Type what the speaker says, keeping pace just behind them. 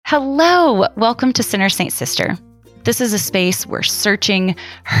Hello, welcome to Sinner Saint Sister. This is a space where searching,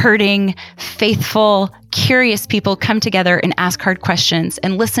 hurting, faithful, curious people come together and ask hard questions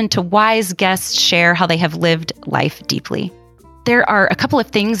and listen to wise guests share how they have lived life deeply. There are a couple of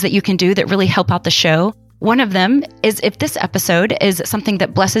things that you can do that really help out the show. One of them is if this episode is something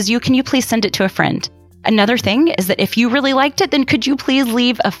that blesses you, can you please send it to a friend? Another thing is that if you really liked it, then could you please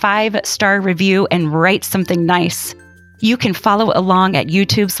leave a 5-star review and write something nice? You can follow along at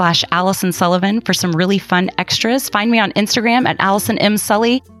YouTube/Allison Sullivan for some really fun extras. Find me on Instagram at Allison M.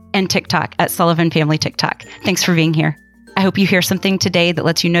 Sully and TikTok at Sullivan Family TikTok. Thanks for being here. I hope you hear something today that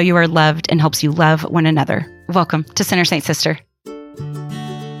lets you know you are loved and helps you love one another. Welcome to Sinner Saint Sister.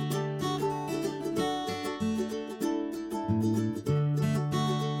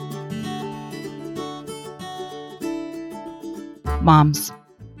 Moms,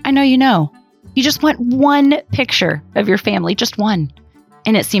 I know you know. You just want one picture of your family, just one.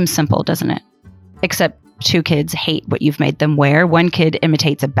 And it seems simple, doesn't it? Except 2 kids hate what you've made them wear. One kid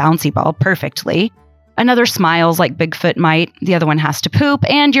imitates a bouncy ball perfectly. Another smiles like Bigfoot might. The other one has to poop.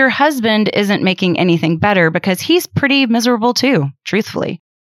 And your husband isn't making anything better because he's pretty miserable too, truthfully.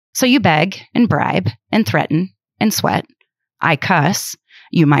 So you beg and bribe and threaten and sweat. I cuss.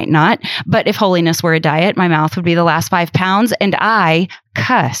 You might not. But if holiness were a diet, my mouth would be the last 5 pounds and I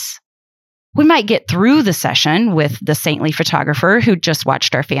cuss. We might get through the session with the saintly photographer who just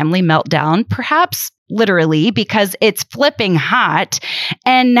watched our family melt down, perhaps literally because it's flipping hot,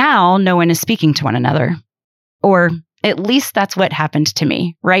 and now no one is speaking to one another. Or at least that's what happened to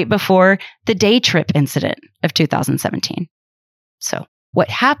me right before the day trip incident of 2017. So what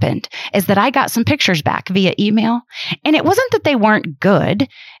happened is that I got some pictures back via email, and it wasn't that they weren't good.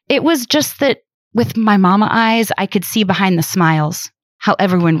 It was just that with my mama eyes, I could see behind the smiles how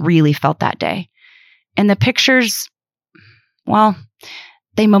everyone really felt that day. And the pictures, well,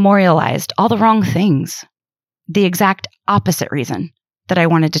 they memorialized all the wrong things, the exact opposite reason that I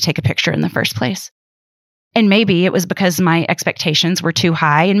wanted to take a picture in the first place. And maybe it was because my expectations were too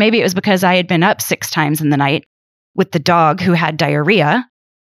high, and maybe it was because I had been up 6 times in the night with the dog who had diarrhea.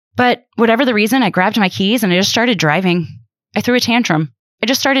 But whatever the reason, I grabbed my keys and I just started driving. I threw a tantrum. I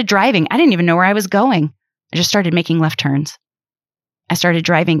just started driving. I didn't even know where I was going. I just started making left turns. I started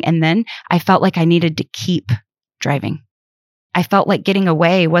driving, and then I felt like I needed to keep driving. I felt like getting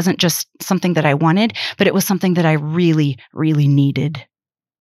away wasn't just something that I wanted, but it was something that I really, really needed.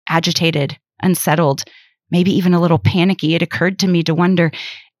 Agitated, unsettled, maybe even a little panicky, it occurred to me to wonder,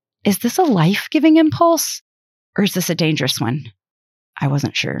 is this a life-giving impulse or is this a dangerous one? I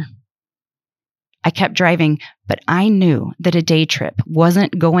wasn't sure. I kept driving, but I knew that a day trip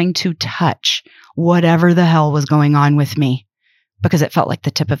wasn't going to touch whatever the hell was going on with me, because it felt like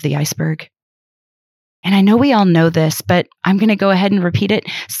the tip of the iceberg. And I know we all know this, but I'm going to go ahead and repeat it.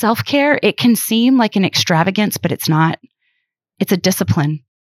 Self-care, it can seem like an extravagance, but it's not. It's a discipline.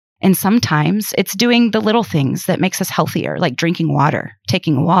 And sometimes it's doing the little things that makes us healthier, like drinking water,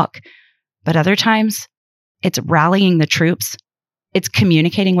 taking a walk. But other times, it's rallying the troops. It's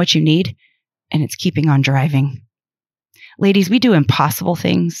communicating what you need, and it's keeping on driving. Ladies, we do impossible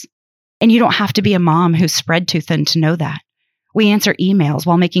things. And you don't have to be a mom who's spread too thin to know that. We answer emails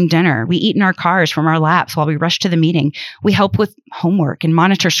while making dinner. We eat in our cars from our laps while we rush to the meeting. We help with homework and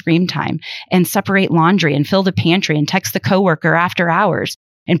monitor screen time and separate laundry and fill the pantry and text the coworker after hours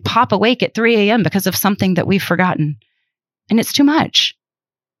and pop awake at 3 a.m. because of something that we've forgotten. And it's too much.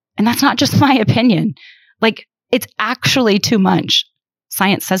 And that's not just my opinion. Like, it's actually too much.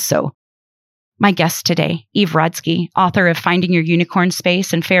 Science says so. My guest today, Eve Rodsky, author of Finding Your Unicorn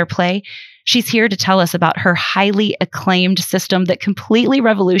Space and Fair Play, she's here to tell us about her highly acclaimed system that completely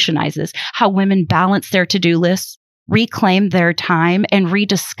revolutionizes how women balance their to-do lists, reclaim their time, and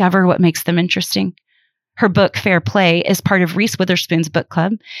rediscover what makes them interesting. Her book, Fair Play, is part of Reese Witherspoon's book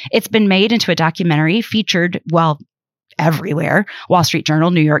club. It's been made into a documentary featured, everywhere. Wall Street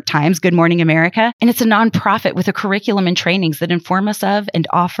Journal, New York Times, Good Morning America. And it's a nonprofit with a curriculum and trainings that inform us of and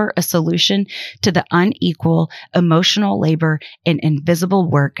offer a solution to the unequal emotional labor and invisible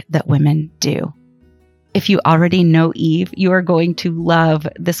work that women do. If you already know Eve, you are going to love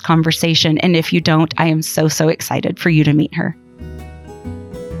this conversation. And if you don't, I am so, so excited for you to meet her.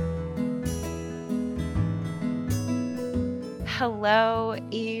 Hello,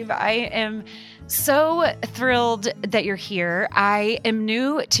 Eve. I am so thrilled that you're here. I am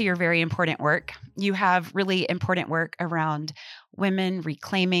new to your very important work. You have really important work around women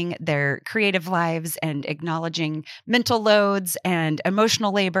reclaiming their creative lives and acknowledging mental loads and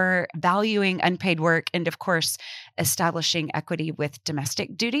emotional labor, valuing unpaid work, and of course, establishing equity with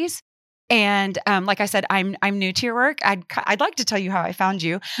domestic duties. And like I said, I'm new to your work. I'd like to tell you how I found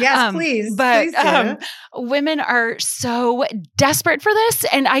you. Yes, please. But Please do. women are so desperate for this,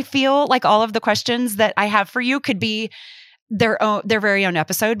 and I feel like all of the questions that I have for you could be their very own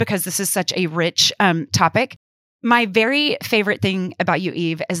episode, because this is such a rich topic. My very favorite thing about you,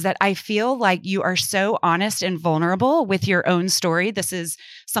 Eve, is that I feel like you are so honest and vulnerable with your own story. This is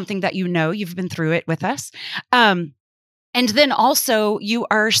something that you've been through it with us. And then also you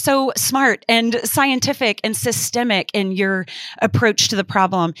are so smart and scientific and systemic in your approach to the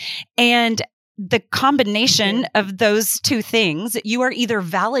problem. And the combination of those two things, you are either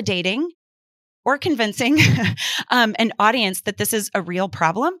validating or convincing an audience that this is a real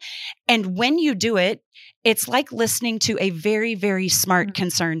problem. And when you do it, it's like listening to a very, very smart,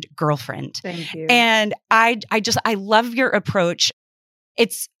 concerned girlfriend. Thank you. And I love your approach.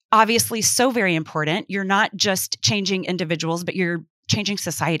 It's obviously so very important. You're not just changing individuals, but you're changing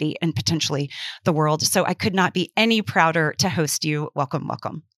society and potentially the world. So I could not be any prouder to host you. Welcome,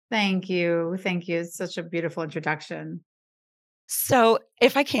 welcome. Thank you. Thank you. It's such a beautiful introduction. So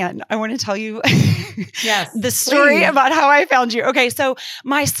if I can, I want to tell you yes, the story please. about how I found you. Okay. So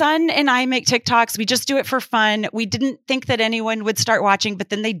my son and I make TikToks. We just do it for fun. We didn't think that anyone would start watching, but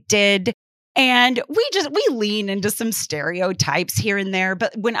then they did. And we lean into some stereotypes here and there.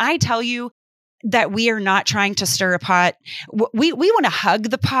 But when I tell you that we are not trying to stir a pot, we want to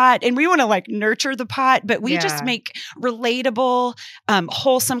hug the pot and we want to like nurture the pot, but we just make relatable,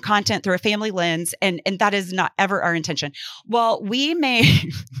 wholesome content through a family lens. And that is not ever our intention. Well,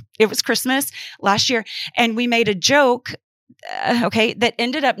 it was Christmas last year, and we made a joke, that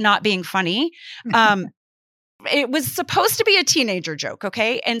ended up not being funny. It was supposed to be a teenager joke,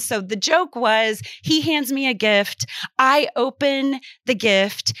 okay? And so the joke was, he hands me a gift, I open the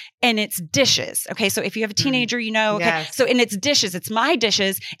gift, and it's dishes, okay? So if you have a teenager, okay? Yes. So, and it's dishes, it's my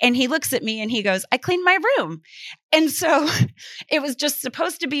dishes, and he looks at me and he goes, I cleaned my room. And so it was just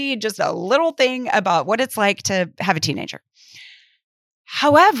supposed to be just a little thing about what it's like to have a teenager.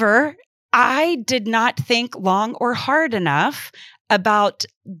 However, I did not think long or hard enough about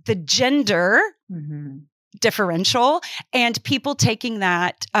the gender differential and people taking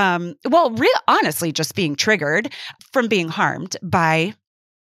that, honestly, just being triggered from being harmed by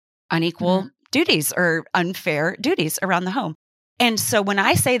unequal duties or unfair duties around the home. And so when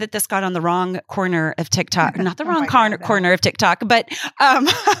I say that this got on the wrong corner of TikTok, not the wrong corner of TikTok, but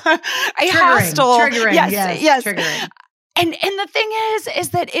triggering, yes. Triggering. And the thing is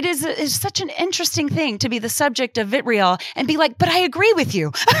that it is such an interesting thing to be the subject of vitriol and be like, but I agree with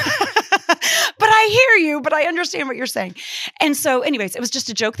you. But I hear you, but I understand what you're saying. And so anyways, it was just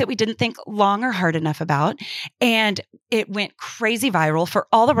a joke that we didn't think long or hard enough about. And it went crazy viral for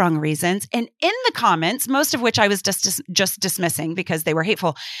all the wrong reasons. And in the comments, most of which I was just dismissing because they were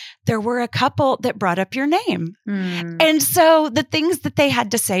hateful, there were a couple that brought up your name. And so the things that they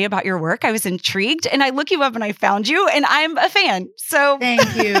had to say about your work, I was intrigued, and I look you up and I found you, and I'm a fan. So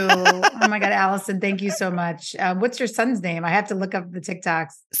thank you. Oh my God, Allison, thank you so much. What's your son's name? I have to look up the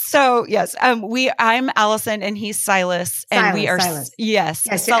TikToks. So yes, I'm Allison and he's Silas, and we are yes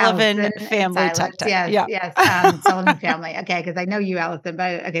Sullivan family. Yes, Sullivan family. Okay, because I know you, Allison,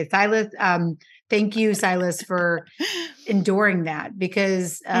 but okay, Silas. Thank you, Silas, for enduring that,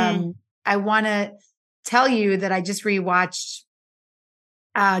 because I want to tell you that I just rewatched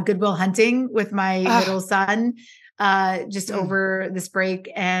Good Will Hunting with my middle son just over this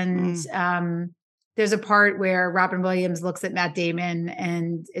break, and there's a part where Robin Williams looks at Matt Damon,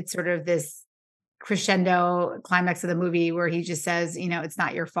 and it's sort of this crescendo climax of the movie where he just says, it's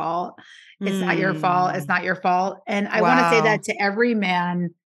not your fault. It's not your fault. It's not your fault. And I want to say that to every man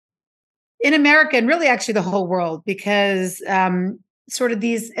in America, and really actually the whole world, because sort of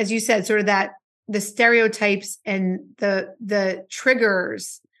these, as you said, sort of that the stereotypes and the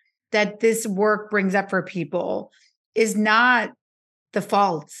triggers that this work brings up for people is not the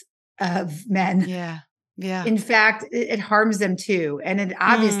fault of men. Yeah. In fact, it harms them too. And it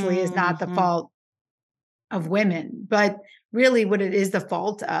obviously is not the fault of women, but really what it is the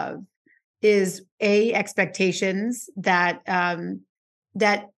fault of is expectations that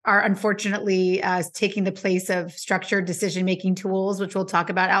that are unfortunately taking the place of structured decision-making tools, which we'll talk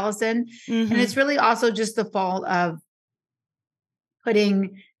about, Allison. And it's really also just the fault of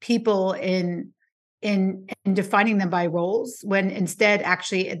putting people in defining them by roles, when instead,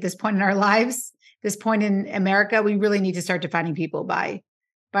 actually, at this point in our lives, this point in America, we really need to start defining people by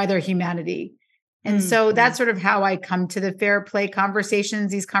their humanity. And so that's sort of how I come to the fair play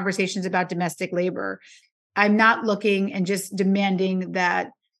conversations, these conversations about domestic labor. I'm not looking and just demanding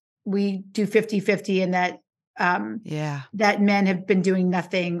that we do 50-50 and that that men have been doing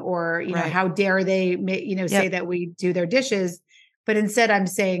nothing, or, you know, how dare they, say that we do their dishes. But instead, I'm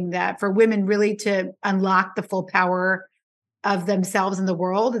saying that for women really to unlock the full power of themselves in the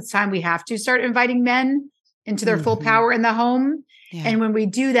world, it's time we have to start inviting men into their full power in the home. Yeah. And when we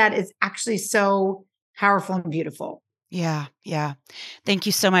do that, it's actually so powerful and beautiful. Yeah. Yeah. Thank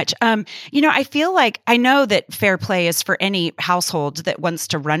you so much. I feel like I know that fair play is for any household that wants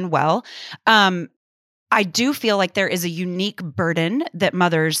to run well. I do feel like there is a unique burden that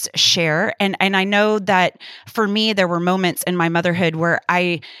mothers share. And I know that for me, there were moments in my motherhood where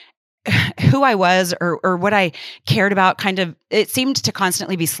who I was or what I cared about it seemed to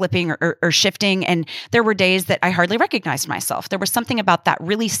constantly be slipping or shifting. And there were days that I hardly recognized myself. There was something about that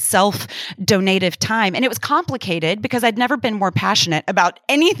really self-donative time. And it was complicated because I'd never been more passionate about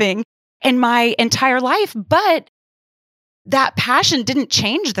anything in my entire life. But that passion didn't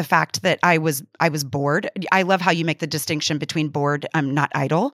change the fact that I was bored. I love how you make the distinction between bored, not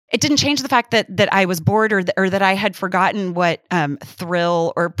idle. It didn't change the fact that I was bored or that I had forgotten what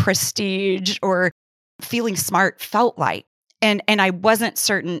thrill or prestige or feeling smart felt like. And I wasn't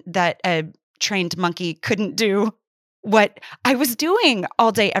certain that a trained monkey couldn't do what I was doing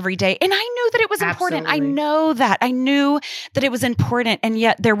all day, every day. And I knew that it was important. I knew that it was important. And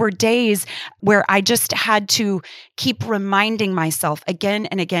yet there were days where I just had to keep reminding myself again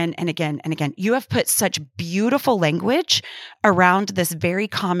and again and again and again. You have put such beautiful language around this very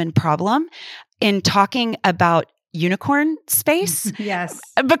common problem in talking about unicorn space. Yes.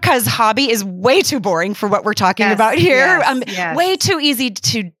 Because hobby is way too boring for what we're talking about here. Way too easy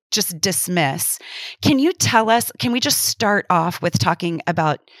to just dismiss. Can you tell us, can we just start off with talking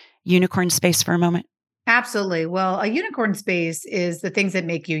about unicorn space for a moment? Absolutely. Well, a unicorn space is the things that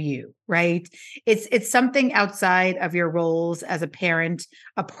make you you, right? It's something outside of your roles as a parent,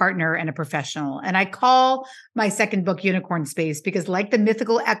 a partner, and a professional. And I call my second book Unicorn Space because, like the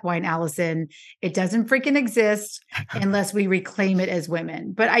mythical equine, Allison, it doesn't freaking exist unless we reclaim it as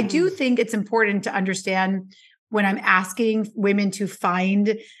women. But I do think it's important to understand when I'm asking women to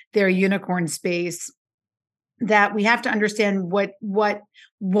find their unicorn space, that we have to understand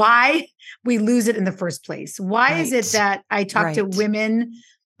why we lose it in the first place. Why is it that I talk to women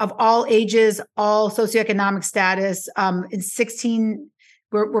of all ages, all socioeconomic status, in 16,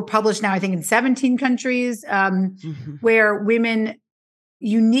 we're published now, I think in 17 countries, where women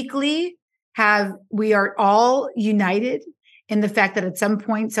uniquely we are all united in the fact that at some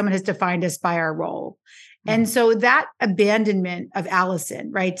point someone has defined us by our role. And so that abandonment of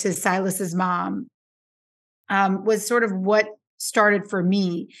Allison, right, to Silas's mom, was sort of what started for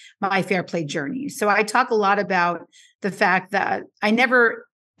me my fair play journey. So I talk a lot about the fact that I never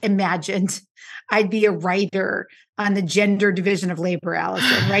imagined I'd be a writer on the gender division of labor,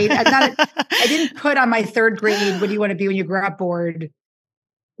 Allison, right? I didn't put on my third grade, what do you want to be when you grow up board,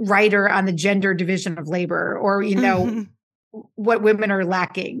 writer on the gender division of labor, or, what women are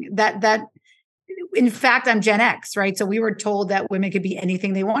lacking. That in fact, I'm Gen X, right? So we were told that women could be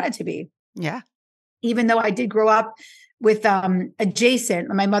anything they wanted to be. Yeah. Even though I did grow up with adjacent,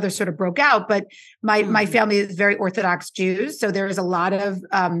 my mother sort of broke out, but my family is very Orthodox Jews. So there is a lot of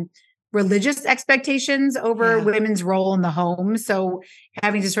religious expectations over women's role in the home. So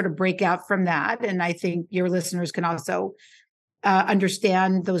having to sort of break out from that. And I think your listeners can also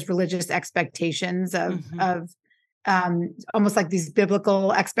understand those religious expectations of almost like these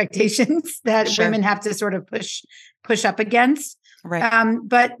biblical expectations that women have to sort of push up against. Right.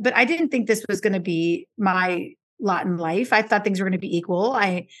 But I didn't think this was going to be my lot in life. I thought things were going to be equal.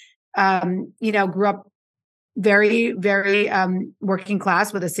 I, grew up very, very working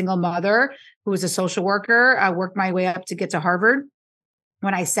class with a single mother who was a social worker. I worked my way up to get to Harvard.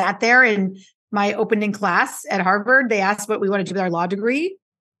 When I sat there in my opening class at Harvard, they asked what we wanted to do with our law degree.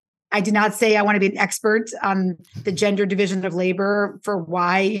 I did not say I want to be an expert on the gender division of labor for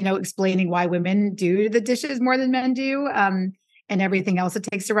why, explaining why women do the dishes more than men do, and everything else it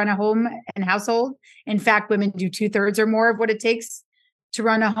takes to run a home and household. In fact, women do 2/3 or more of what it takes to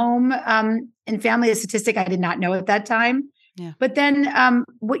run a home and family. A statistic I did not know at that time. Yeah. But then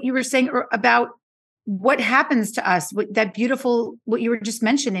what you were saying about what happens to us, what you were just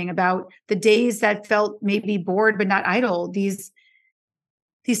mentioning about the days that felt maybe bored but not idle, these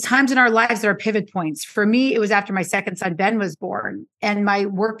times in our lives that are pivot points. For me, it was after my second son, Ben, was born, and my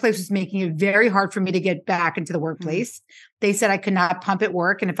workplace was making it very hard for me to get back into the workplace. They said I could not pump at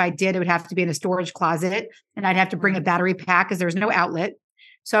work. And if I did, it would have to be in a storage closet and I'd have to bring a battery pack because there was no outlet.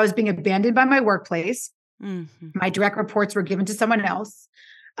 So I was being abandoned by my workplace. My direct reports were given to someone else.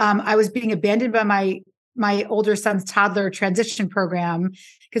 I was being abandoned by my older son's toddler transition program,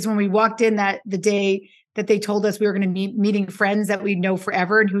 because when we walked in the day that they told us we were going to be meeting friends that we know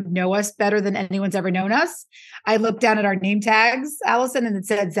forever and who know us better than anyone's ever known us. I looked down at our name tags, Allison, and it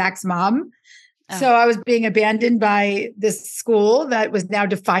said Zach's mom. So I was being abandoned by this school that was now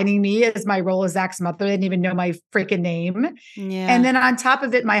defining me as my role as Zach's mother. They didn't even know my freaking name. Yeah. And then on top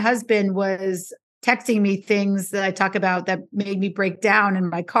of it, my husband was texting me things that I talk about that made me break down in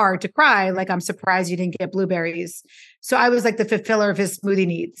my car to cry. Like, I'm surprised you didn't get blueberries. So I was like the fulfiller of his smoothie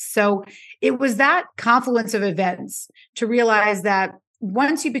needs. So it was that confluence of events to realize that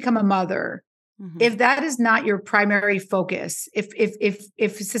once you become a mother, if that is not your primary focus,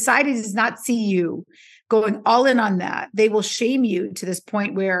 if society does not see you going all in on that, they will shame you to this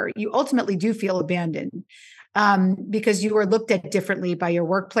point where you ultimately do feel abandoned, because you are looked at differently by your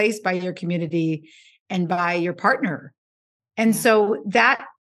workplace, by your community, and by your partner. And so that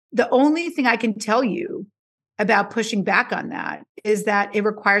the only thing I can tell you about pushing back on that is that it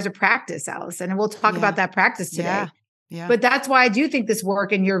requires a practice, Allison, and we'll talk about that practice today. Yeah. But that's why I do think this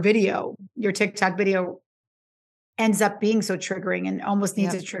work in your video, your TikTok video, ends up being so triggering and almost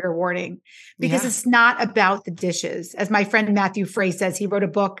needs a trigger warning, because it's not about the dishes. As my friend Matthew Frey says, he wrote a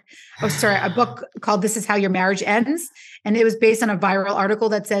book called This Is How Your Marriage Ends. And it was based on a viral article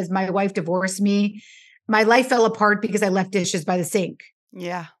that says, my wife divorced me. My life fell apart because I left dishes by the sink.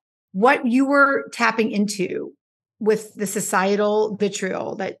 Yeah. What you were tapping into with the societal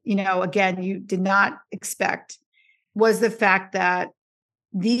vitriol that, again, you did not expect, was the fact that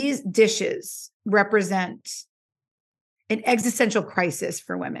these dishes represent an existential crisis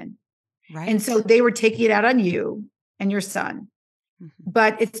for women. Right. And so they were taking it out on you and your son.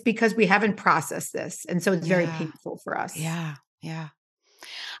 But it's because we haven't processed this. And so it's very painful for us. Yeah. Yeah.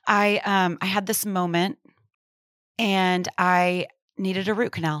 I had this moment and I needed a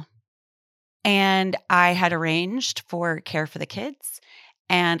root canal. And I had arranged for care for the kids.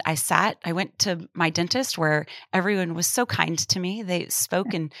 And I went to my dentist where everyone was so kind to me. They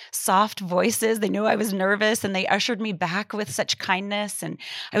spoke in soft voices. They knew I was nervous and they ushered me back with such kindness. And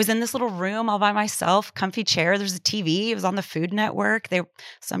I was in this little room all by myself, comfy chair. There's a TV. It was on the Food Network.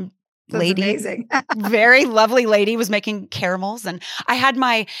 Some lady, amazing. very lovely lady was making caramels. And I had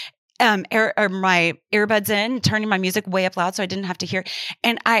my my earbuds in, turning my music way up loud so I didn't have to hear.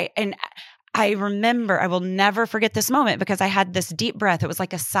 And I remember, I will never forget this moment because I had this deep breath. It was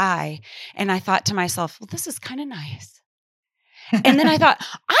like a sigh. And I thought to myself, well, this is kind of nice. And then I thought,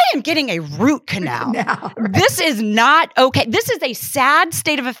 I am getting a root canal. Right. This is not okay. This is a sad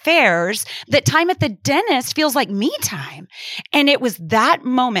state of affairs that time at the dentist feels like me time. And it was that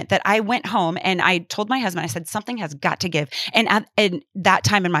moment that I went home and I told my husband, I said, something has got to give. And at that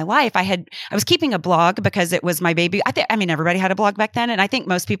time in my life, I was keeping a blog because it was my baby. Everybody had a blog back then. And I think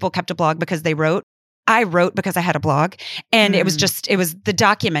most people kept a blog because they wrote. I wrote because I had a blog. And it was the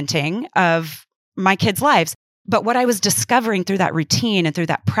documenting of my kids' lives. But what I was discovering through that routine and through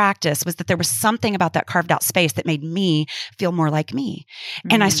that practice was that there was something about that carved out space that made me feel more like me.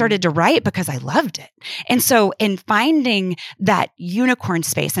 And I started to write because I loved it. And so in finding that unicorn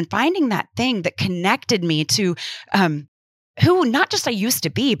space and finding that thing that connected me to, who not just I used to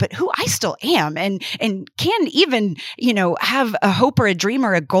be, but who I still am and can even, have a hope or a dream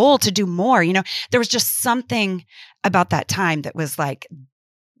or a goal to do more. There was just something about that time that was like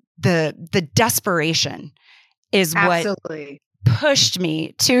the desperation is Absolutely. What pushed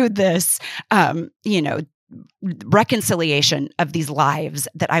me to this, reconciliation of these lives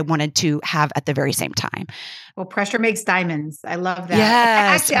that I wanted to have at the very same time. Well, pressure makes diamonds. I love that.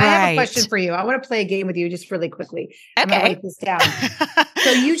 Yes, Actually, I have a question for you. I want to play a game with you just really quickly. Okay. I'm going to write this down.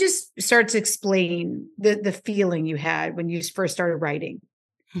 So you just start to explain the feeling you had when you first started writing.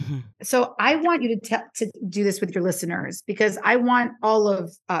 Mm-hmm. So I want you to do this with your listeners because I want all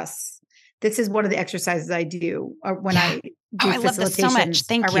of us. This is one of the exercises I do when I do I love this so much.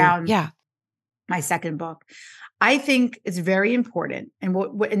 Thank around you. Yeah. my second book. I think it's very important. And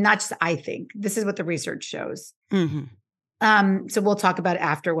and not just I think, this is what the research shows. Mm-hmm. So we'll talk about it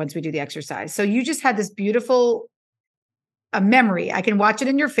after once we do the exercise. So you just had this beautiful memory. I can watch it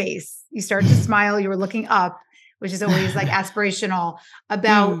in your face. You started to smile. You were looking up, which is always like aspirational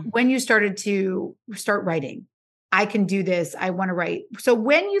about when you started to start writing. I can do this. I want to write. So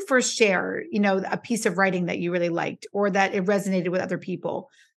when you first share, a piece of writing that you really liked or that it resonated with other people,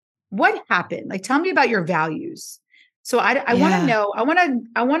 what happened? Like, tell me about your values. So I want to know,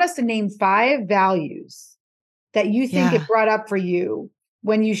 I want us to name 5 values that you think it brought up for you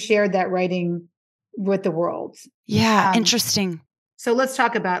when you shared that writing with the world. Yeah. Interesting. So let's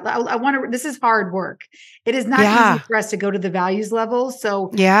talk about, this is hard work. It is not easy for us to go to the values level. So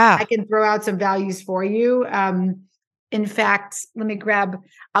I can throw out some values for you. in fact,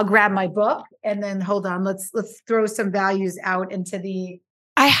 I'll grab my book and then hold on. Let's throw some values out into the.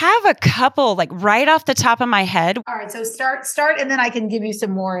 I have a couple like right off the top of my head. All right. So start, and then I can give you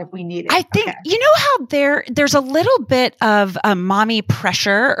some more if we need it. I think, you know how there's a little bit of a mommy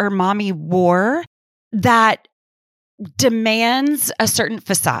pressure or mommy war that demands a certain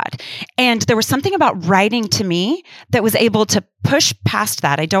facade. And there was something about writing to me that was able to push past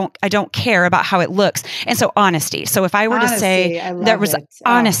that. I don't care about how it looks. And so honesty. So if I were to say there was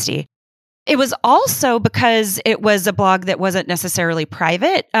honesty, it was also because it was a blog that wasn't necessarily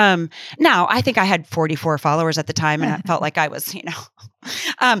private. Now I think I had 44 followers at the time and I felt like I was,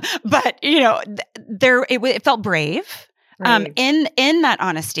 but it felt brave. In that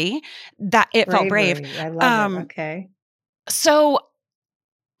honesty, that it felt brave. I love it. Okay. So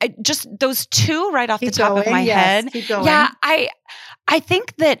just those two right off the top of my head. Keep going. Yeah. I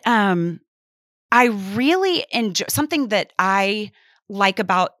think that, I really enjoy something that I like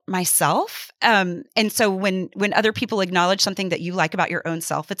about myself. And so when other people acknowledge something that you like about your own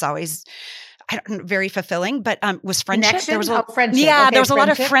self, it's always, very fulfilling, but was friendship. Connection? There was a friendship. Yeah, okay, there was a lot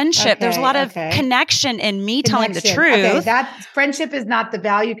of friendship. friendship. There was a lot of connection in me telling the truth. Okay, that friendship is not the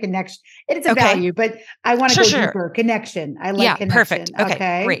value. Connection. It's a value, but I want to go deeper. Connection. I like connection. Perfect.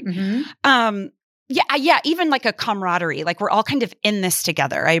 Okay, great. Mm-hmm. Yeah, even like a camaraderie. Like we're all kind of in this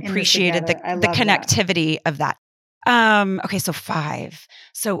together. I appreciated the connectivity of that. Okay, so 5.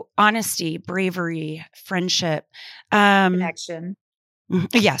 So honesty, bravery, friendship, connection.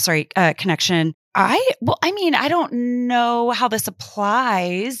 Yeah, sorry, connection. I don't know how this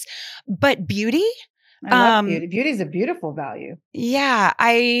applies, but beauty. I love beauty. Beauty is a beautiful value. Yeah,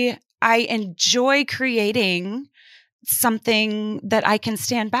 I enjoy creating something that I can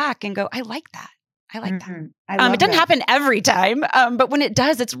stand back and go, I like that. I like that. It doesn't happen every time, but when it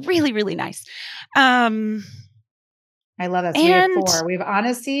does, it's really, really nice. I love that. So we have 4. We have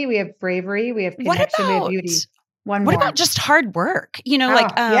honesty, we have bravery, we have connection, we have beauty. What about just hard work?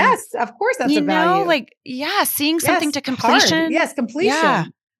 Yes, of course, that's a value. Seeing something to completion. Hard. Yes,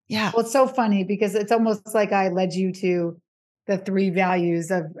 completion. Yeah. Well, it's so funny because it's almost like I led you to the 3 values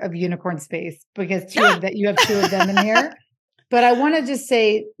of unicorn space because you have 2 of them in here. But I want to just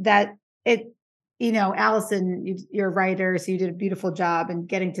say that Allison, you're a writer, so you did a beautiful job in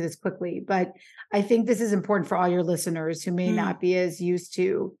getting to this quickly. But I think this is important for all your listeners who may not be as used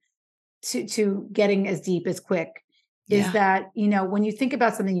to getting as deep as quick, is that, when you think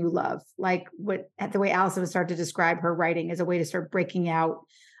about something you love, like the way Allison would start to describe her writing as a way to start breaking out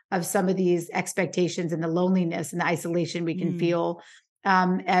of some of these expectations and the loneliness and the isolation we can feel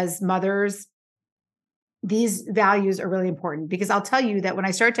as mothers, these values are really important. Because I'll tell you that when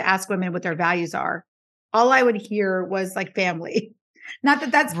I started to ask women what their values are, all I would hear was like family. Not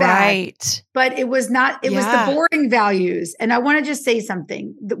that that's bad, right, but it was not, it was the boring values. And I want to just say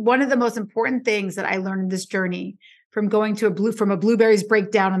something. One of the most important things that I learned in this journey from going to from a blueberries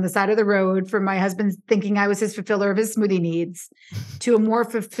breakdown on the side of the road, from my husband thinking I was his fulfiller of his smoothie needs, to a more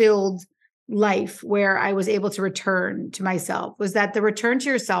fulfilled life where I was able to return to myself, was that the return to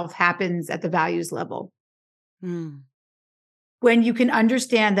yourself happens at the values level. When you can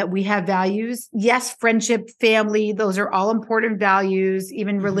understand that we have values, yes, friendship, family, those are all important values,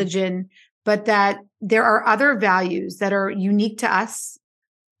 even religion, but that there are other values that are unique to us.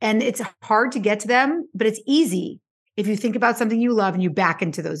 And it's hard to get to them, but it's easy if you think about something you love and you back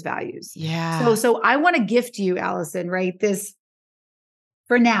into those values. Yeah. So I want to gift you, Allison, right? This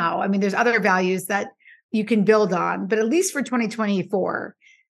for now. I mean, there's other values that you can build on, but at least for 2024,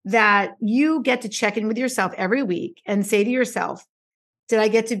 that you get to check in with yourself every week and say to yourself, did I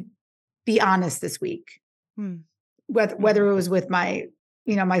get to be honest this week? Whether it was with my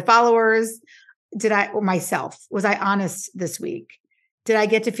followers, or myself, was I honest this week? Did I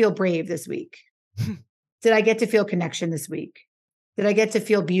get to feel brave this week? Did I get to feel connection this week? Did I get to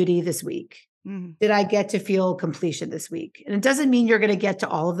feel beauty this week? Did I get to feel completion this week? And it doesn't mean you're going to get to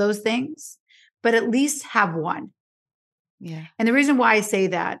all of those things, but at least have one. Yeah. And the reason why I say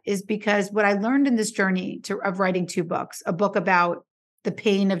that is because what I learned in this journey of writing 2 books, a book about the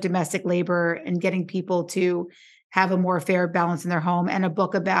pain of domestic labor and getting people to have a more fair balance in their home, and a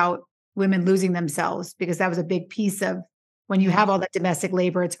book about women losing themselves, because that was a big piece of when you have all that domestic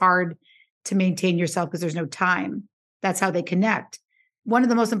labor, it's hard to maintain yourself because there's no time. That's how they connect. One of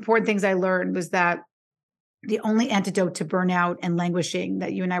the most important things I learned was that the only antidote to burnout and languishing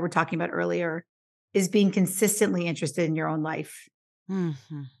that you and I were talking about earlier is being consistently interested in your own life. And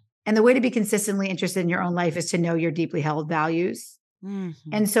the way to be consistently interested in your own life is to know your deeply held values.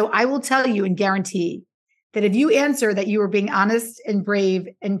 And so I will tell you and guarantee that if you answer that you were being honest and brave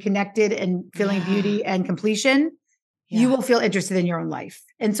and connected and feeling beauty and completion, you will feel interested in your own life.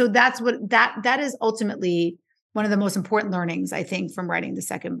 And so that's what that is ultimately one of the most important learnings, I think, from writing the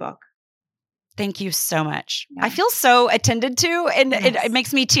second book. Thank you so much. Yeah. I feel so attended to, and Yes. it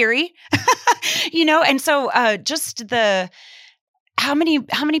makes me teary, and so just how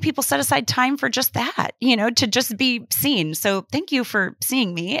many people set aside time for just that, to just be seen. So thank you for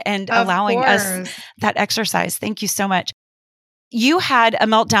seeing me and allowing us that exercise. Thank you so much. You had a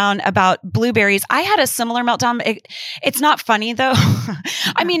meltdown about blueberries. I had a similar meltdown. It's not funny though.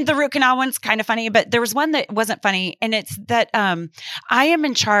 I mean, the root canal one's kind of funny, but there was one that wasn't funny. And it's that I am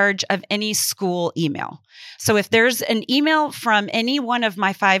in charge of any school email. So if there's an email from any one of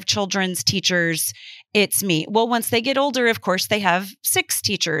my 5 children's teachers, it's me. Well, once they get older, of course, they have 6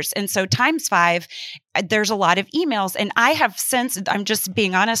 teachers. And so times 5, there's a lot of emails. And I have since, I'm just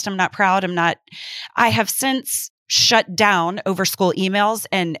being honest, I'm not proud. I have since shut down over school emails.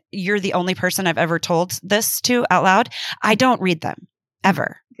 And you're the only person I've ever told this to out loud. I don't read them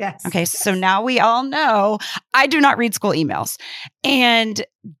ever. Yes. Okay. So now we all know I do not read school emails, and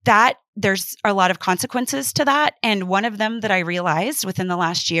that there's a lot of consequences to that. And one of them that I realized within the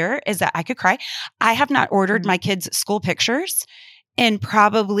last year is that I could cry. I have not ordered my kids' school pictures in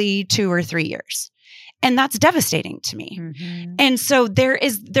probably 2 or 3 years. And that's devastating to me. Mm-hmm. And so there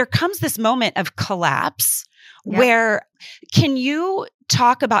comes this moment of collapse. Yep. Where can you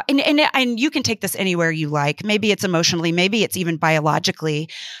talk about, and you can take this anywhere you like, maybe it's emotionally, maybe it's even biologically,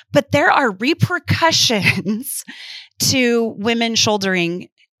 but there are repercussions to women shouldering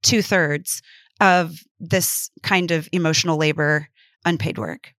 2/3 of this kind of emotional labor, unpaid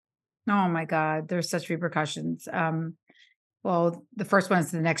work. Oh my God, there's such repercussions. Well, the first one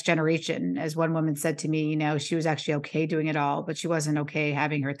is the next generation. As one woman said to me, she was actually okay doing it all, but she wasn't okay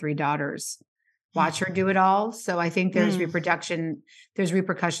having her 3 daughters watch her do it all. So I think there's repercussions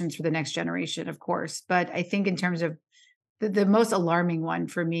for the next generation, of course. But I think in terms of the most alarming one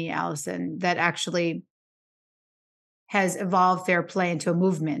for me, Allison, that actually has evolved Fair Play into a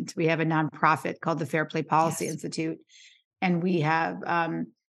movement. We have a nonprofit called the Fair Play Policy Institute. And we have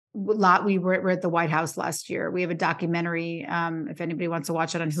we were at the White House last year. We have a documentary. If anybody wants to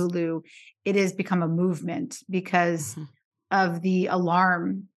watch it on Hulu, it has become a movement because of the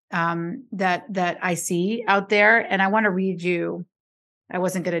alarm that I see out there. And I want to read you. I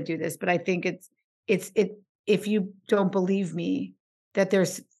wasn't going to do this, but I think it's if you don't believe me, that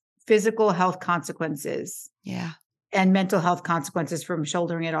there's physical health consequences and mental health consequences from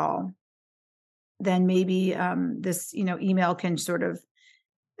shouldering it all, then maybe this, email can sort of,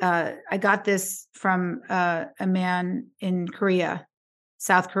 I got this from a man in Korea,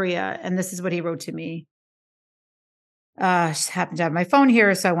 South Korea, and this is what he wrote to me. Just happened to have my phone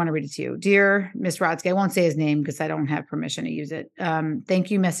here, so I want to read it to you. Dear Miss Rodsky, I won't say his name because I don't have permission to use it. Thank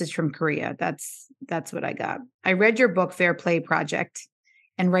you, message from Korea. That's what I got. I read your book, Fair Play Project,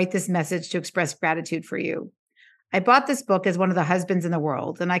 and write this message to express gratitude for you. I bought this book as one of the husbands in the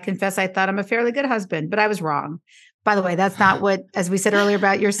world, and I confess I thought I'm a fairly good husband, but I was wrong. By the way, that's not what, as we said earlier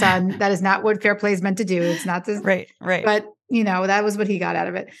about your son, that is not what Fair Play is meant to do. It's not this. Right. But that was what he got out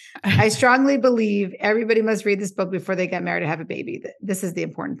of it. I strongly believe everybody must read this book before they get married and have a baby. This is the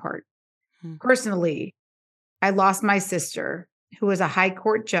important part. Personally, I lost my sister, who was a high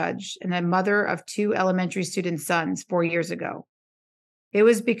court judge and a mother of 2 elementary student sons 4 years ago. It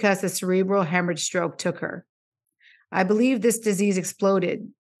was because a cerebral hemorrhage stroke took her. I believe this disease exploded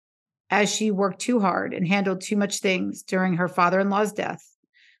as she worked too hard and handled too much things during her father-in-law's death,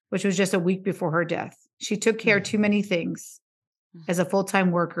 which was just a week before her death. She took care of too many things as a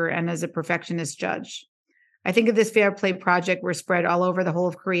full-time worker and as a perfectionist judge. I think of this Fair Play project we're spread all over the whole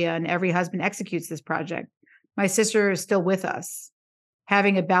of Korea, and every husband executes this project. My sister is still with us,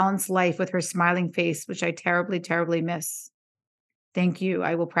 having a balanced life with her smiling face, which I terribly, terribly miss. Thank you.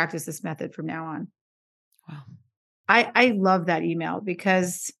 I will practice this method from now on. Wow. I love that email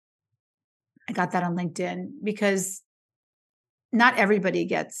because I got that on LinkedIn, because not everybody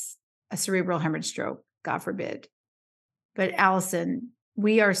gets a cerebral hemorrhage stroke, God forbid. But Allison,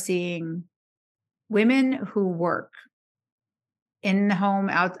 we are seeing women who work in the home,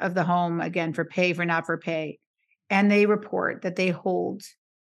 out of the home, again, for pay, for not for pay. And they report that they hold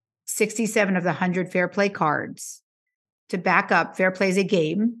 67 of the 100 Fair Play cards to back up Fair Play is a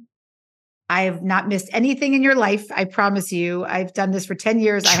game. I have not missed anything in your life. I promise you. I've done this for 10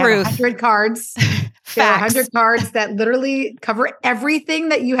 years. Truth. I have 100 cards. There are 100 cards that literally cover everything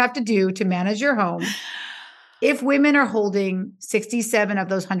that you have to do to manage your home. If women are holding 67 of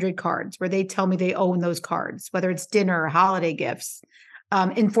those 100 cards, where they tell me they own those cards, whether it's dinner or holiday gifts,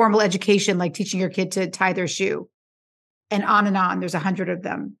 informal education, like teaching your kid to tie their shoe, and on, there's 100 of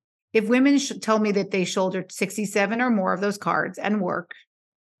them. if women told me that they shouldered 67 or more of those cards and work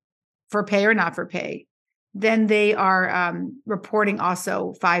for pay or not for pay, then they are reporting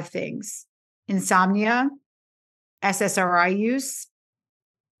also 5 things: insomnia, SSRI use,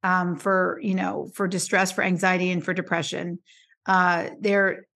 for distress, for anxiety, and for depression.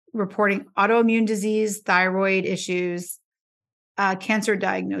 They're reporting autoimmune disease, thyroid issues, cancer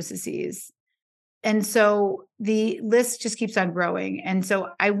diagnoses. And so the list just keeps on growing. And so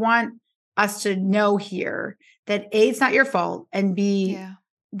I want us to know here that A, it's not your fault, and B,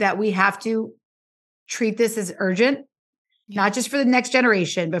 that we have to treat this as urgent, not just for the next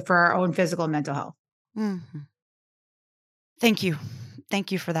generation, but for our own physical and mental health. Mm-hmm. Thank you.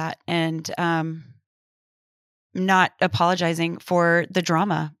 Thank you for that. And not apologizing for the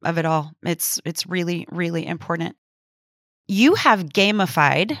drama of it all. It's really, really important. You have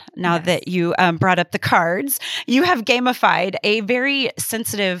gamified, now that you brought up the cards, you have gamified a very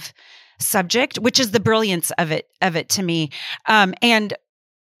sensitive subject, which is the brilliance of it to me. And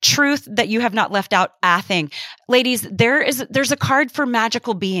truth that you have not left out a thing. Ladies, there's a card for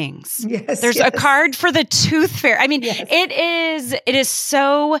magical beings. There's a card for the tooth fairy. I mean, it is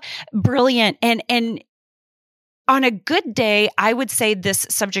so brilliant. And on a good day, I would say this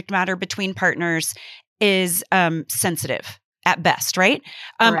subject matter between partners is sensitive at best, right?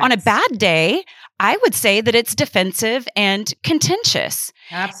 On a bad day, I would say that it's defensive and contentious.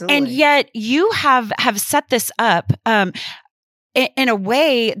 Absolutely. And yet you have set this up in a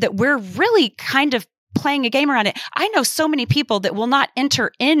way that we're really kind of playing a game around it. I know so many people that will not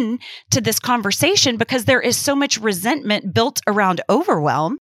enter into this conversation because there is so much resentment built around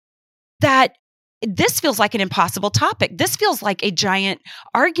overwhelm that this feels like an impossible topic. This feels like a giant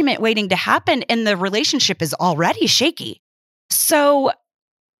argument waiting to happen, and the relationship is already shaky. So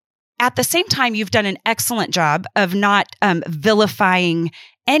at the same time, you've done an excellent job of not vilifying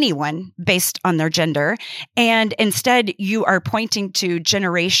anyone based on their gender. And instead, you are pointing to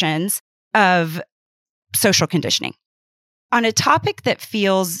generations of social conditioning on a topic that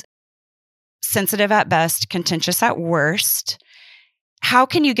feels sensitive at best, contentious at worst. How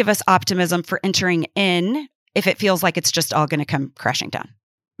can you give us optimism for entering in if it feels like it's just all going to come crashing down?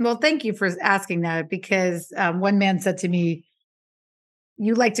 Well, thank you for asking that, because one man said to me,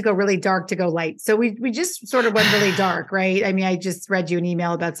 you like to go really dark to go light. So we just sort of went really dark, right? I mean, I just read you an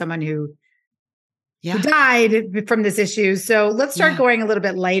email about someone who died from this issue. So let's start going a little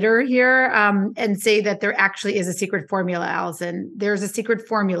bit lighter here, and say that there actually is a secret formula, Allison. There's a secret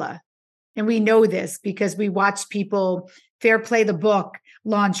formula. And we know this because we watched people, Fair Play, the book,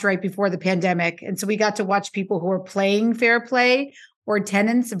 launch right before the pandemic. And so we got to watch people who were playing Fair Play or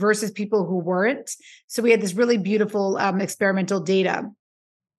tenants versus people who weren't. So we had this really beautiful experimental data.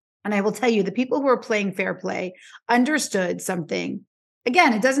 And I will tell you, the people who are playing Fair Play understood something.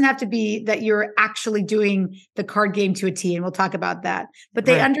 Again, it doesn't have to be that you're actually doing the card game to a T, and we'll talk about that. But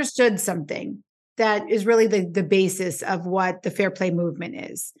they understood something that is really the basis of what the Fair Play movement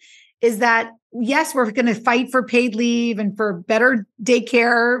is that, yes, we're going to fight for paid leave and for better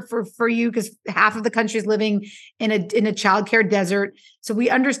daycare for you, because half of the country is living in a childcare desert. So we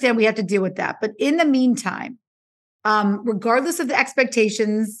understand we have to deal with that. But in the meantime, regardless of the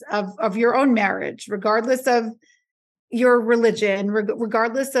expectations of your own marriage, regardless of your religion,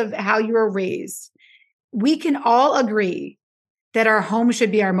 regardless of how you were raised, we can all agree that our home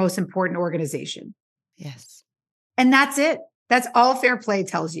should be our most important organization. Yes. And that's it. That's all Fair Play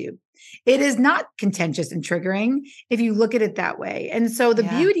tells you. It is not contentious and triggering if you look at it that way. And so the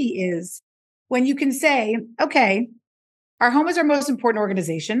beauty is when you can say, okay, our home is our most important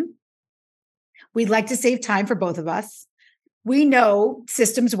organization. We'd like to save time for both of us. We know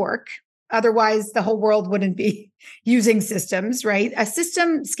systems work. Otherwise, the whole world wouldn't be using systems, right? A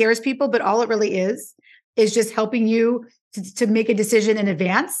system scares people, but all it really is just helping you to make a decision in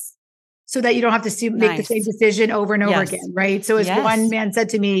advance so that you don't have to make the same decision over and over again, right? So as one man said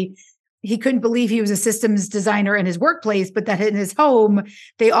to me, he couldn't believe he was a systems designer in his workplace, but that in his home,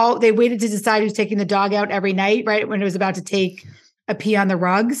 they waited to decide who's taking the dog out every night, right? When it was about to take a pee on the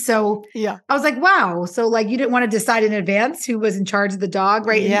rug. So I was like, wow. So like you didn't want to decide in advance who was in charge of the dog,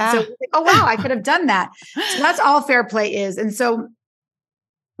 right? Yeah. And so, oh, wow, I could have done that. So that's all Fair Play is. And so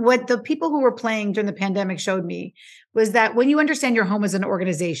what the people who were playing during the pandemic showed me was that when you understand your home as an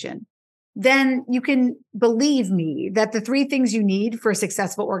organization, then you can believe me that the 3 things you need for a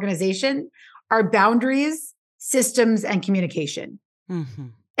successful organization are boundaries, systems, and communication. Mm-hmm.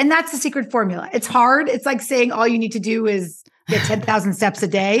 And that's the secret formula. It's hard. It's like saying all you need to do is get 10,000 steps a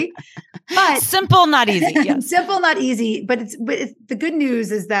day, but simple, not easy. Yes. Simple, not easy. But the good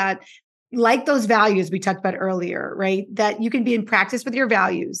news is that, like those values we talked about earlier, right? That you can be in practice with your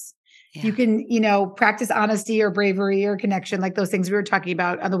values. Yeah. You can, practice honesty or bravery or connection, like those things we were talking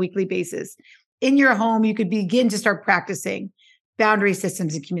about on a weekly basis. In your home, you could begin to start practicing boundary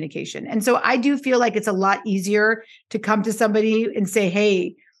systems and communication. And so I do feel like it's a lot easier to come to somebody and say,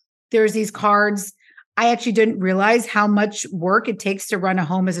 hey, there's these cards. I actually didn't realize how much work it takes to run a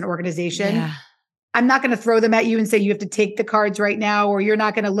home as an organization. Yeah. I'm not going to throw them at you and say, you have to take the cards right now, or you're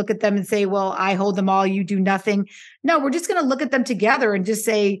not going to look at them and say, well, I hold them all, you do nothing. No, we're just going to look at them together and just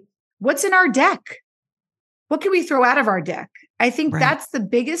say, what's in our deck? What can we throw out of our deck? I think that's the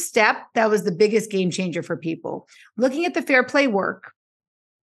biggest step. That was the biggest game changer for people. Looking at the fair play work.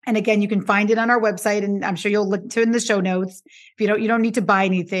 And again, you can find it on our website, and I'm sure you'll look to it in the show notes. If you don't need to buy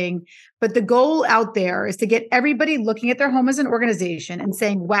anything. But the goal out there is to get everybody looking at their home as an organization and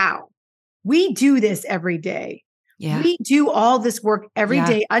saying, wow, we do this every day. Yeah. We do all this work every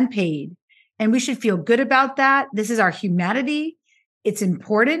day unpaid. And we should feel good about that. This is our humanity. It's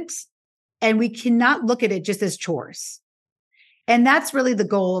important. And we cannot look at it just as chores. And that's really the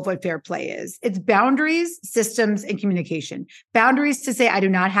goal of what fair play is. It's boundaries, systems, and communication. Boundaries to say, I do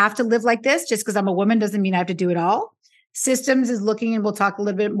not have to live like this. Just because I'm a woman doesn't mean I have to do it all. Systems is looking, and we'll talk a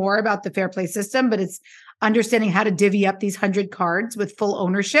little bit more about the fair play system, but it's understanding how to divvy up these 100 cards with full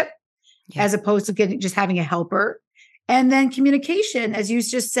ownership, as opposed to just having a helper. And then communication, as you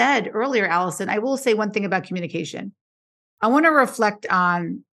just said earlier, Allison, I will say one thing about communication. I want to reflect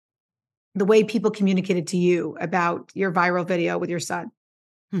on the way people communicated to you about your viral video with your son.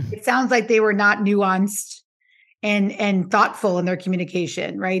 It sounds like they were not nuanced and thoughtful in their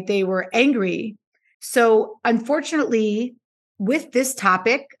communication, right? They were angry. So unfortunately, with this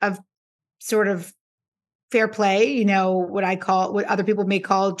topic of sort of fair play, what other people may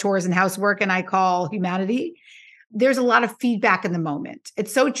call chores and housework, and I call humanity, there's a lot of feedback in the moment.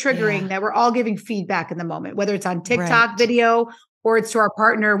 It's so triggering that we're all giving feedback in the moment, whether it's on TikTok video or it's to our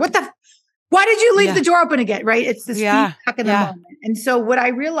partner. Why did you leave the door open again? Right? It's this feedback in the moment. And so what I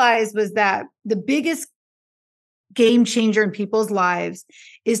realized was that the biggest game changer in people's lives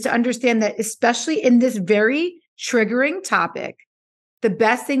is to understand that, especially in this very triggering topic, the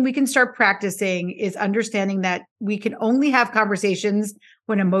best thing we can start practicing is understanding that we can only have conversations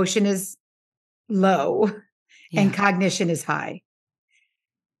when emotion is low and cognition is high.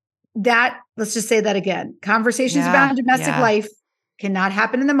 Let's just say that again. Conversations about domestic life cannot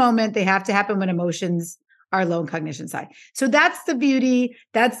happen in the moment. They have to happen when emotions are low and cognition's high. So that's the beauty.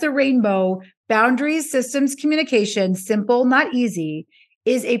 That's the rainbow. Boundaries, systems, communication, simple, not easy,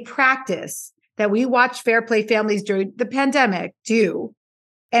 is a practice that we watched fair play families during the pandemic do.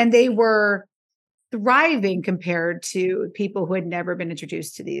 And they were thriving compared to people who had never been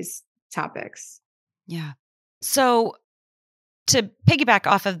introduced to these topics. Yeah. So to piggyback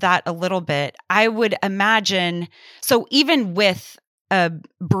off of that a little bit, I would imagine, so even with a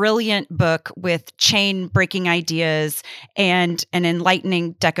brilliant book with chain breaking ideas and an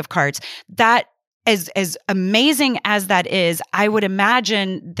enlightening deck of cards, that as amazing as that is, I would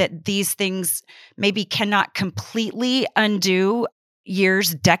imagine that these things maybe cannot completely undo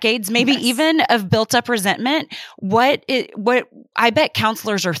years, decades, maybe even of built up resentment. What I bet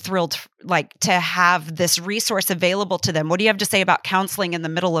counselors are thrilled to have this resource available to them. What do you have to say about counseling in the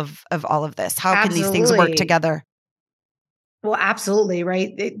middle of all of this? How can these things work together? Well, absolutely.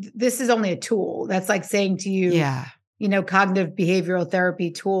 Right. This is only a tool. That's like saying to you, cognitive behavioral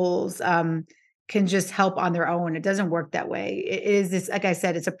therapy tools can just help on their own. It doesn't work that way. It is this, like I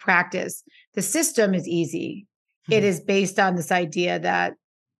said, it's a practice. The system is easy. It is based on this idea that,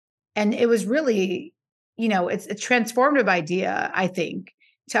 and it was really, it's a transformative idea, I think,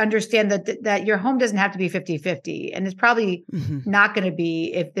 to understand that your home doesn't have to be 50-50. And it's probably not going to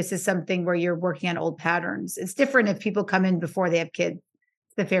be if this is something where you're working on old patterns. It's different if people come in before they have kids,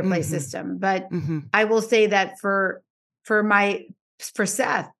 the fair play system. But I will say that for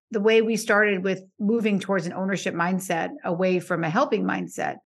Seth, the way we started with moving towards an ownership mindset away from a helping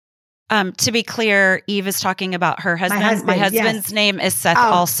mindset. To be clear, Eve is talking about her husband. My husband's name is Seth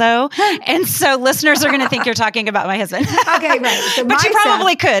also. And so listeners are going to think you're talking about my husband. Okay, right. So but you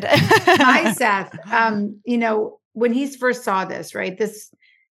probably could. My Seth, when he first saw this, right,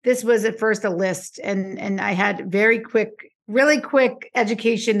 this was at first a list. And I had really quick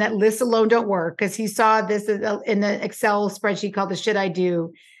education that lists alone don't work, because he saw this in an Excel spreadsheet called the Should I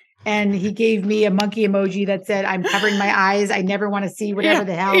Do. And he gave me a monkey emoji that said, I'm covering my eyes. I never want to see whatever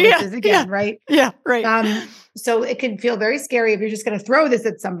the hell this is again, right? Yeah, right. So it can feel very scary if you're just going to throw this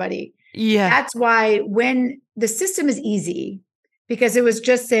at somebody. Yeah. That's why when the system is easy, because it was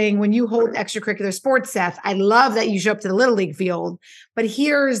just saying, when you hold extracurricular sports, Seth, I love that you show up to the Little League field, but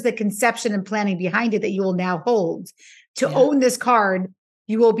here's the conception and planning behind it that you will now hold. To own this card,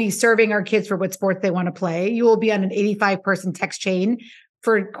 You will be serving our kids for what sports they want to play. You will be on an 85-person text chain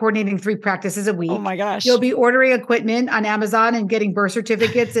for coordinating 3 practices a week. Oh my gosh. You'll be ordering equipment on Amazon and getting birth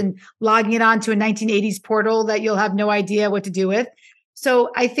certificates and logging it onto a 1980s portal that you'll have no idea what to do with.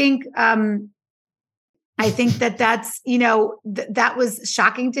 So I think that's, that was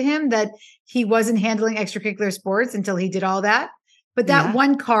shocking to him that he wasn't handling extracurricular sports until he did all that. But that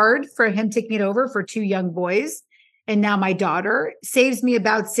one card for him taking it over for 2 young boys, and now my daughter, saves me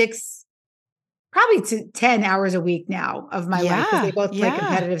about 6, probably to 10 hours a week now of my life, because they both play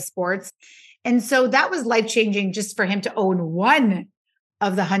competitive sports. And so that was life-changing just for him to own one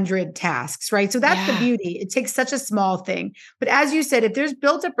of the 100 tasks, right? So that's the beauty. It takes such a small thing. But as you said, if there's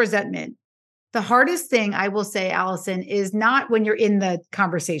built up resentment, the hardest thing I will say, Allison, is not when you're in the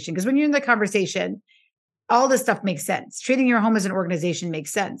conversation, because when you're in the conversation, all this stuff makes sense. Treating your home as an organization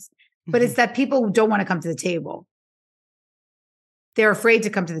makes sense. But it's that people don't want to come to the table. They're afraid to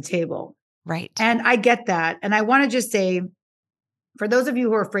come to the table. Right. And I get that. And I want to just say, for those of you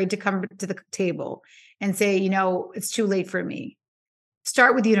who are afraid to come to the table and say, it's too late for me,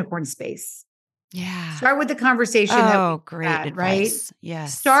 start with unicorn space. Yeah. Start with the conversation. Great advice. Right?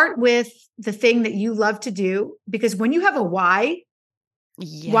 Yes. Start with the thing that you love to do, because when you have a why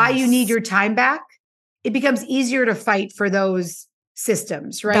you need your time back, it becomes easier to fight for those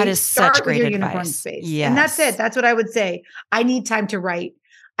systems, right? That is Start such great with your advice. unicorn space. Yes. And that's it. That's what I would say. I need time to write.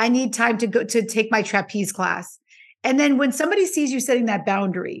 I need time to go to take my trapeze class. And then when somebody sees you setting that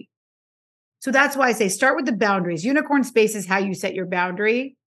boundary, so that's why I say start with the boundaries. Unicorn space is how you set your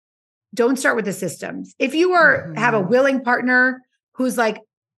boundary. Don't start with the systems. If you have a willing partner who's like,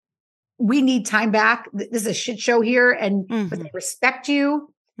 we need time back, this is a shit show here, but they respect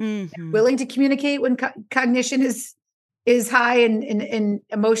you, willing to communicate when cognition is high and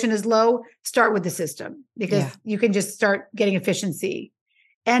emotion is low, start with the system, because you can just start getting efficiency.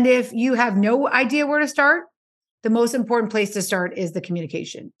 And if you have no idea where to start, the most important place to start is the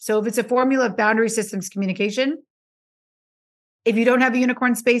communication. So if it's a formula of boundary systems communication, if you don't have a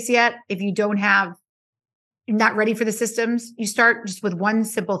unicorn space yet, if you don't have, you're not ready for the systems, you start just with one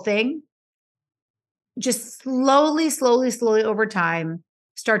simple thing. Just slowly over time,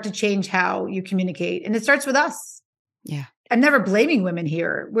 start to change how you communicate. And it starts with us. Yeah. I'm never blaming women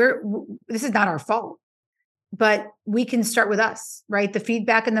here. This is not our fault, but we can start with us, right? The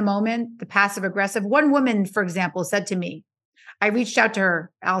feedback in the moment, the passive aggressive. One woman, for example, said to me, I reached out to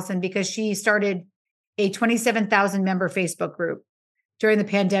her, Allison, because she started a 27,000 member Facebook group during the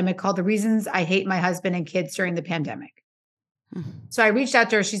pandemic called The Reasons I Hate My Husband and Kids During the Pandemic. So I reached out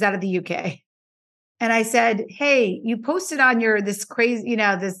to her. She's out of the UK. And I said, hey, you posted on this crazy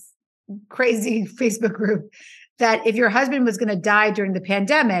Facebook group that if your husband was going to die during the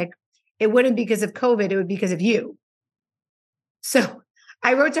pandemic, it wouldn't be because of COVID, it would be because of you. So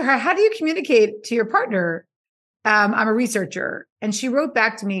I wrote to her, how do you communicate to your partner? I'm a researcher. And she wrote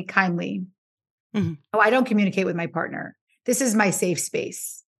back to me kindly, oh, I don't communicate with my partner. This is my safe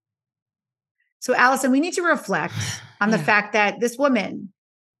space. So Allison, we need to reflect on the fact that this woman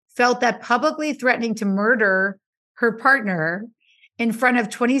felt that publicly threatening to murder her partner in front of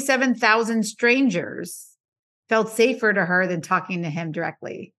 27,000 strangers felt safer to her than talking to him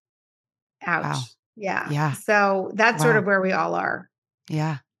directly. Ouch. Wow. Yeah. So that's sort of where we all are.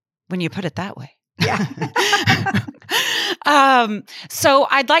 Yeah. When you put it that way. Yeah. So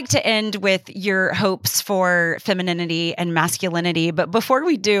I'd like to end with your hopes for femininity and masculinity. But before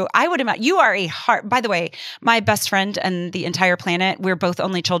we do, I would imagine you are by the way, my best friend and the entire planet, we're both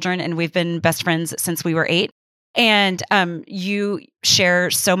only children and we've been best friends since we were 8. And you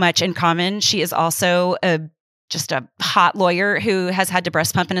share so much in common. She is also just a hot lawyer who has had to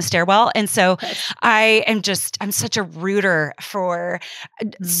breast pump in a stairwell. And so I'm such a rooter for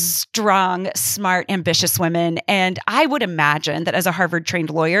strong, smart, ambitious women. And I would imagine that as a Harvard trained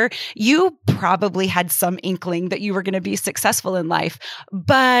lawyer, you probably had some inkling that you were going to be successful in life.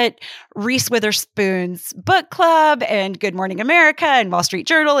 But Reese Witherspoon's book club and Good Morning America and Wall Street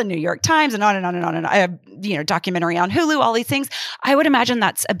Journal and New York Times and on and on and on and on, documentary on Hulu, all these things, I would imagine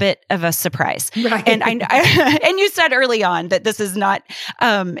that's a bit of a surprise. Right. And and you said early on that this is not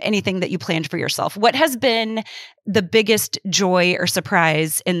anything that you planned for yourself. What has been the biggest joy or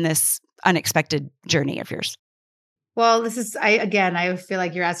surprise in this unexpected journey of yours? Well, I feel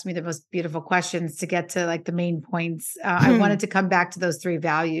like you're asking me the most beautiful questions to get to like the main points. I wanted to come back to those 3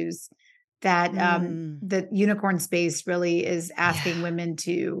 values that the unicorn space really is asking women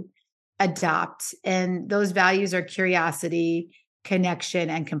to adopt. And those values are curiosity, connection,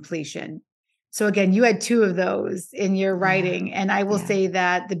 and completion. So again, you had 2 of those in your writing. And I will say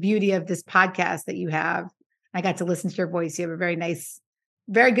that the beauty of this podcast that you have, I got to listen to your voice. You have a very nice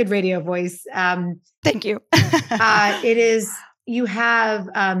very good radio voice. Thank you. It is, you have,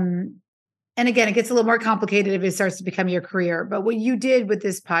 and again, it gets a little more complicated if it starts to become your career. But what you did with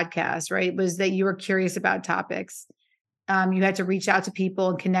this podcast, right, was that you were curious about topics. You had to reach out to people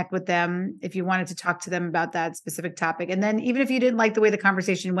and connect with them if you wanted to talk to them about that specific topic. And then even if you didn't like the way the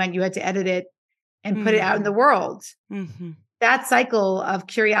conversation went, you had to edit it and put it out in the world. Mm-hmm. That cycle of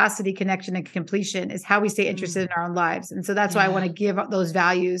curiosity, connection, and completion is how we stay interested in our own lives. And so that's why I want to give those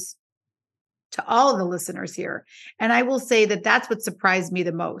values to all of the listeners here. And I will say that that's what surprised me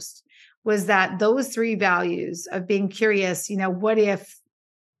the most, was that those 3 values of being curious, what if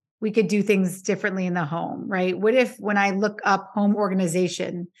we could do things differently in the home, right? What if when I look up home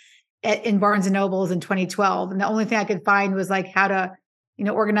organization in Barnes and Nobles in 2012, and the only thing I could find was like how to,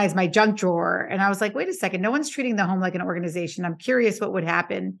 organize my junk drawer. And I was like, wait a second, no one's treating the home like an organization. I'm curious what would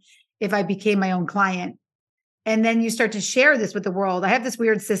happen if I became my own client. And then you start to share this with the world. I have this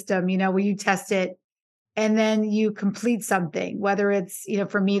weird system, where you test it and then you complete something, whether it's,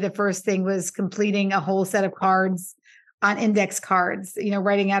 for me, the first thing was completing a whole set of cards on index cards,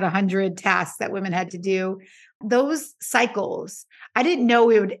 writing out 100 tasks that women had to do. Those cycles, I didn't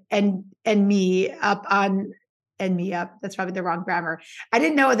know it would end me up. That's probably the wrong grammar. I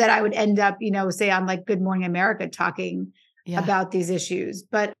didn't know that I would end up, say on like Good Morning America talking about these issues.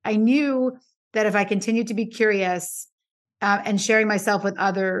 But I knew that if I continued to be curious and sharing myself with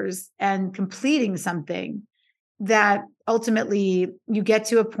others and completing something, that ultimately you get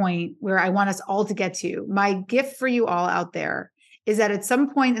to a point where I want us all to get to. My gift for you all out there is that at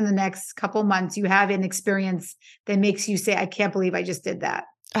some point in the next couple months, you have an experience that makes you say, I can't believe I just did that.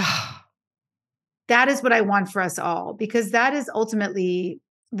 That is what I want for us all, because that is ultimately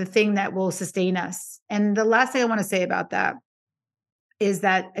the thing that will sustain us. And the last thing I want to say about that is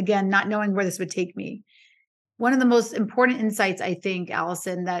that, again, not knowing where this would take me. One of the most important insights, I think,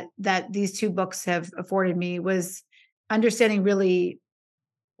 Allison, that these 2 books have afforded me was understanding, really,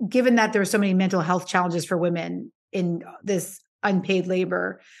 given that there are so many mental health challenges for women in this unpaid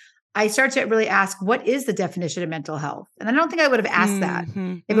labor, I started to really ask, what is the definition of mental health? And I don't think I would have asked that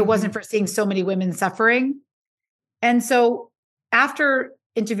if it wasn't for seeing so many women suffering. And so after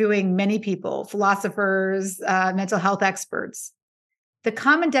interviewing many people, philosophers, mental health experts, the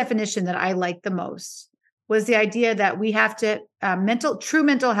common definition that I liked the most was the idea that we have to, true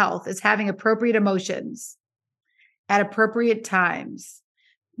mental health is having appropriate emotions at appropriate times,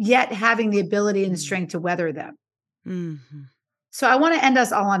 yet having the ability and strength to weather them. Mm-hmm. So I want to end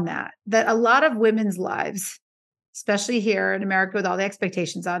us all on that a lot of women's lives, especially here in America with all the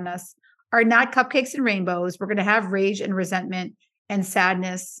expectations on us, are not cupcakes and rainbows. We're going to have rage and resentment and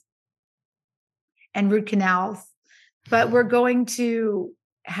sadness and root canals, but we're going to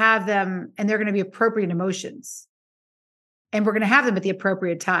have them, and they're going to be appropriate emotions. And we're going to have them at the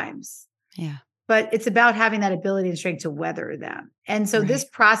appropriate times. Yeah. But it's about having that ability and strength to weather them. And so this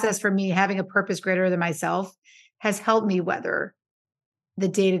process for me, having a purpose greater than myself, has helped me weather the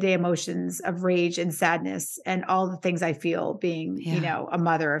day-to-day emotions of rage and sadness and all the things I feel being, a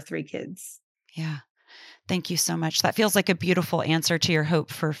mother of 3 kids. Yeah. Thank you so much. That feels like a beautiful answer to your hope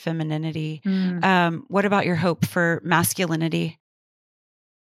for femininity. What about your hope for masculinity?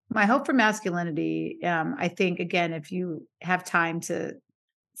 My hope for masculinity, I think, again, if you have time to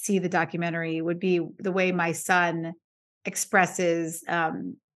see the documentary, would be the way my son expresses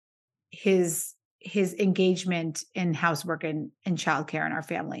his engagement in housework and childcare in our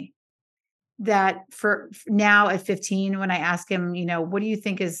family. That for now at 15, when I ask him, what do you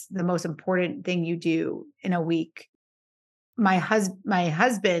think is the most important thing you do in a week? My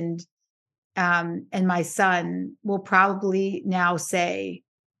husband and my son will probably now say,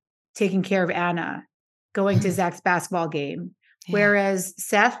 taking care of Anna, going to Zach's basketball game. Yeah. Whereas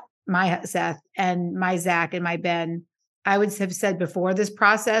my Seth and my Zach and my Ben, I would have said before this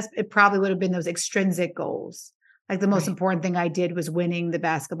process, it probably would have been those extrinsic goals. Like the most important thing I did was winning the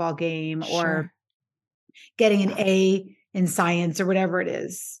basketball game or getting an A in science or whatever it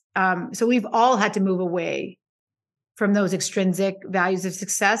is. So we've all had to move away from those extrinsic values of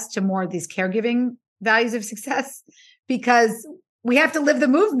success to more of these caregiving values of success, because we have to live the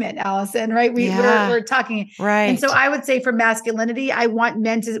movement, Allison, right? We're talking. Right. And so I would say for masculinity, I want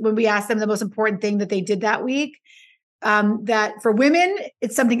men to, when we ask them the most important thing that they did that week, that for women,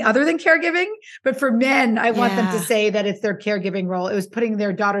 it's something other than caregiving. But for men, I want them to say that it's their caregiving role. It was putting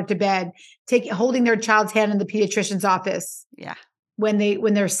their daughter to bed, holding their child's hand in the pediatrician's office. Yeah. When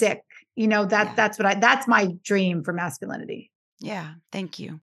they're sick, that's my dream for masculinity. Yeah. Thank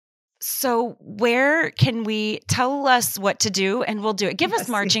you. So where can we tell us what to do and we'll do it? Give us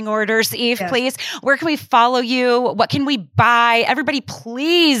marching orders, Eve, please. Where can we follow you? What can we buy? Everybody,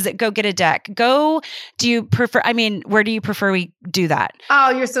 please go get a deck. Do you prefer, where do you prefer we do that?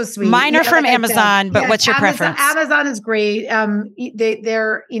 Oh, you're so sweet. Mine are from Amazon, but what's your preference? Amazon is great.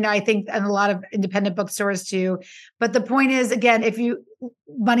 They're, I think, and a lot of independent bookstores too. But the point is, again,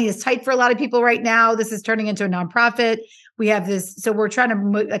 money is tight for a lot of people right now. This is turning into a nonprofit. We have this, so we're trying to,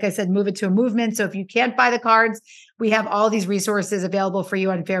 like I said, move it to a movement. So if you can't buy the cards, we have all these resources available for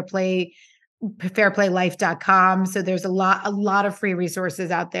you on fairplaylife.com. So there's a lot of free resources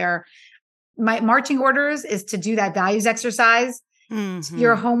out there. My marching orders is to do that values exercise. Mm-hmm.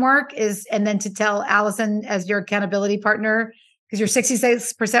 Your homework is, and then to tell Allison as your accountability partner, because you're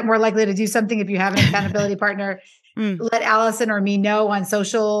 66% more likely to do something if you have an accountability partner. Let Allison or me know on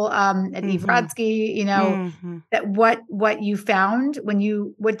social at Eve Rodsky, that what you found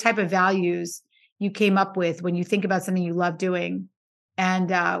what type of values you came up with when you think about something you love doing and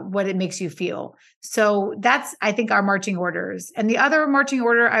what it makes you feel. So that's, I think, our marching orders. And the other marching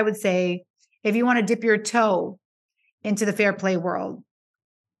order, I would say, if you want to dip your toe into the fair play world,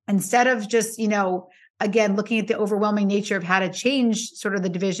 instead of just, again, looking at the overwhelming nature of how to change sort of the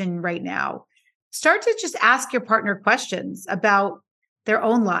division right now, start to just ask your partner questions about their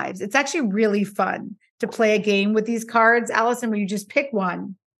own lives. It's actually really fun to play a game with these cards, Allison, where you just pick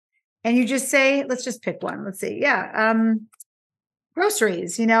one and you just say, let's just pick one. Let's see. Yeah.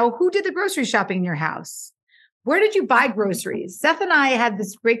 Groceries, who did the grocery shopping in your house? Where did you buy groceries? Seth and I had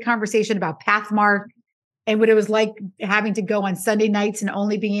this great conversation about Pathmark and what it was like having to go on Sunday nights and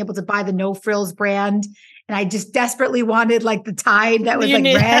only being able to buy the No Frills brand. And I just desperately wanted like the Tide that was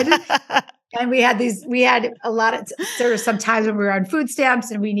red. And we had a lot of, there were some times when we were on food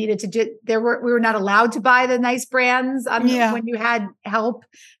stamps and we needed to we were not allowed to buy the nice brands when you had help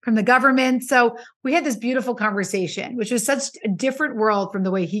from the government. So we had this beautiful conversation, which was such a different world from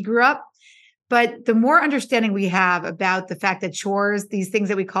the way he grew up. But the more understanding we have about the fact that chores, these things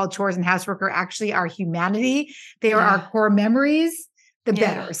that we call chores and housework, are actually our humanity, they are our core memories, the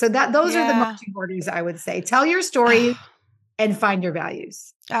better. So those are the marching orders, I would say. Tell your story and find your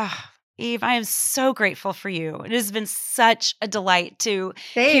values. Eve, I am so grateful for you. It has been such a delight to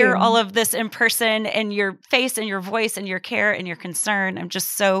hear all of this in person and your face and your voice and your care and your concern. I'm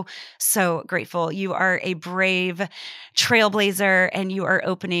just so, so grateful. You are a brave trailblazer and you are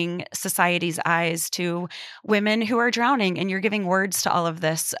opening society's eyes to women who are drowning, and you're giving words to all of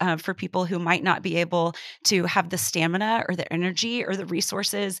this for people who might not be able to have the stamina or the energy or the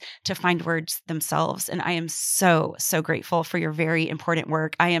resources to find words themselves. And I am so, so grateful for your very important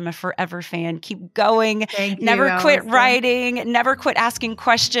work. I am a forever fan. Keep going. Thank you, never quit Allison. writing. Never quit asking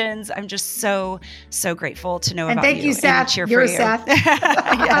questions. I'm just so, so grateful to know about you. And thank you, Seth. You're Seth.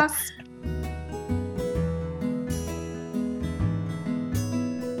 Yes.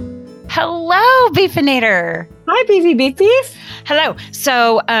 Hello, Beefinator. Hi, Beefy Beef Beef. Hello.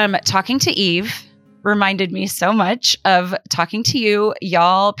 So, talking to Eve reminded me so much of talking to you.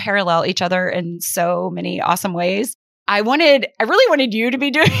 Y'all parallel each other in so many awesome ways. I really wanted you to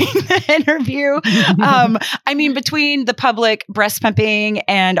be doing the interview. Between the public breast pumping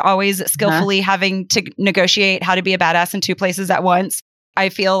and always skillfully having to negotiate how to be a badass in two places at once, I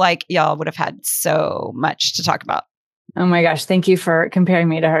feel like y'all would have had so much to talk about. Oh my gosh. Thank you for comparing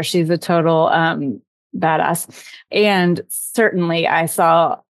me to her. She's a total badass. And certainly I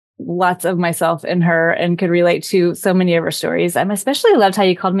saw lots of myself in her and could relate to so many of her stories. I'm especially loved how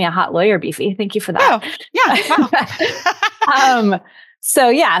you called me a hot lawyer, Beefy. Thank you for that. Oh, yeah. Wow.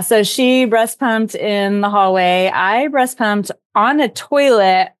 So she breast pumped in the hallway. I breast pumped on a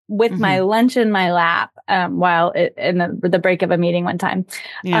toilet with my lunch in my lap while in the break of a meeting one time.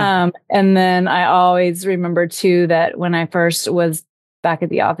 Yeah. And then I always remember too that when I first was back at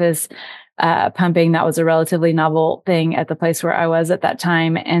the office pumping, that was a relatively novel thing at the place where I was at that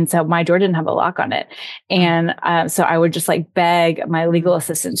time. And so my door didn't have a lock on it. And so I would just like beg my legal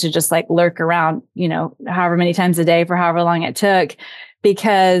assistant to just like lurk around, however many times a day for however long it took,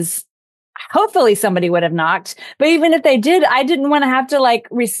 because hopefully somebody would have knocked. But even if they did, I didn't want to have to like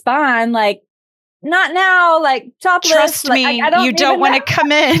respond like, not now, like topless. Trust me, you don't want to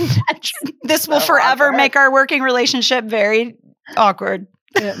come in. This will forever awkward. Make our working relationship very awkward.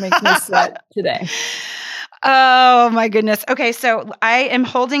 It makes me sweat today. Oh my goodness. Okay. So I am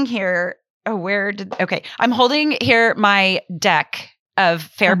holding here. I'm holding here my deck of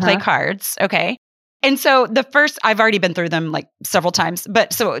fair play cards. Okay. And so I've already been through them like several times,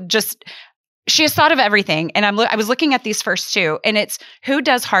 but so just, she has thought of everything. And I was looking at these first two, and it's who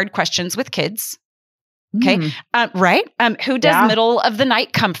does hard questions with kids. Okay. Right. Who does middle of the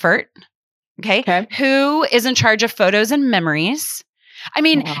night comfort? Okay. Who is in charge of photos and memories? I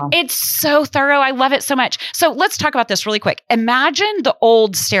mean, it's so thorough. I love it so much. So let's talk about this really quick. Imagine the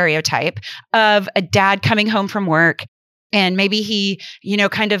old stereotype of a dad coming home from work, and maybe he,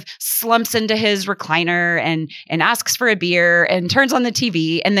 kind of slumps into his recliner and asks for a beer and turns on the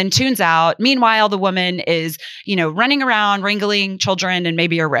TV and then tunes out. Meanwhile, the woman is, running around, wrangling children and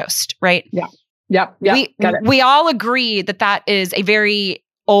maybe a roast, right? Yeah. Yep. Got it. We all agree that is a very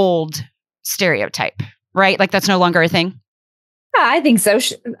old stereotype, right? Like that's no longer a thing. Yeah, I think so.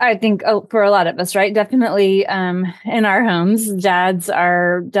 I think for a lot of us, right? Definitely in our homes, dads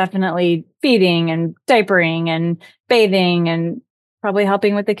are definitely feeding and diapering and bathing and probably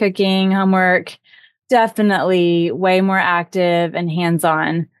helping with the cooking, homework, definitely way more active and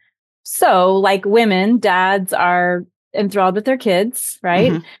hands-on. So like women, dads are enthralled with their kids,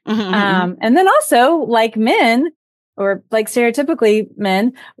 right? And then also like men, or like stereotypically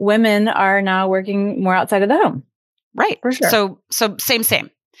men, women are now working more outside of the home. Right. For sure. So same.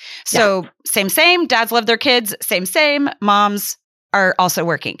 So same. Dads love their kids. Same. Moms are also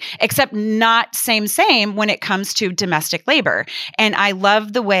working, except not same when it comes to domestic labor. And I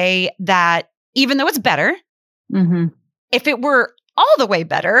love the way that even though it's better, if it were all the way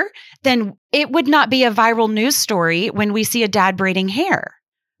better, then it would not be a viral news story when we see a dad braiding hair.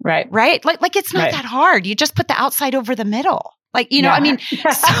 Right. Like it's not that hard. You just put the outside over the middle. Like, I mean,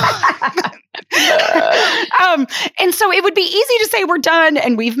 and so it would be easy to say we're done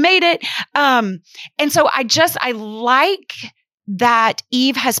and we've made it. And so I like that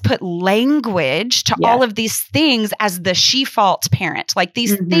Eve has put language to all of these things as the she-fault parent. Like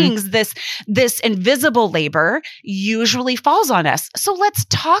these things, this invisible labor usually falls on us. So let's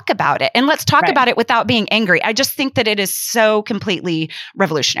talk about it, and let's talk about it without being angry. I just think that it is so completely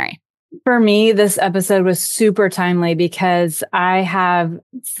revolutionary. For me, this episode was super timely because I have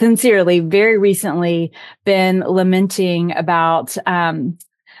sincerely, very recently been lamenting about,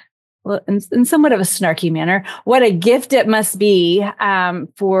 in somewhat of a snarky manner, what a gift it must be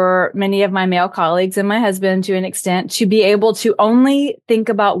for many of my male colleagues and my husband to an extent to be able to only think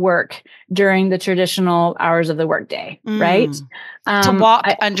about work during the traditional hours of the workday, right? To walk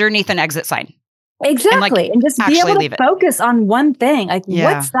underneath an exit sign. Exactly. And just be able to focus on one thing. Like,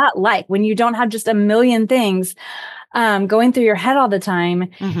 what's that like when you don't have just a million things going through your head all the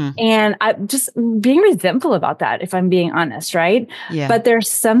time? And I just being resentful about that, if I'm being honest, right? Yeah. But there's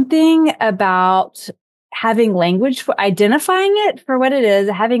something about having language for identifying it for what it is,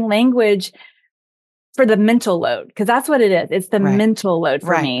 having language for the mental load, because that's what it is. It's the mental load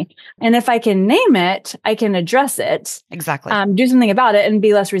for me. And if I can name it, I can address it. Exactly. Do something about it and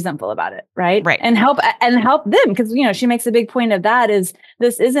be less resentful about it. Right. And help them. Because, she makes a big point of that is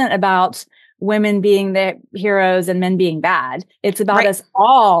this isn't about women being the heroes and men being bad. It's about us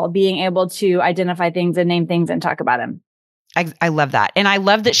all being able to identify things and name things and talk about them. I love that. And I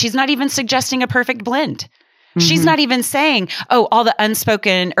love that she's not even suggesting a perfect blend. She's not even saying, all the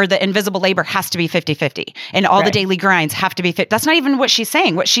unspoken or the invisible labor has to be 50-50 and all the daily grinds have to be 50. That's not even what she's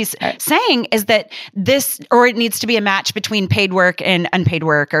saying. What she's saying is that it needs to be a match between paid work and unpaid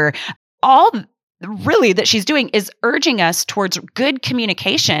work, or all really that she's doing is urging us towards good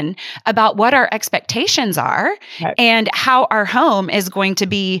communication about what our expectations are and how our home is going to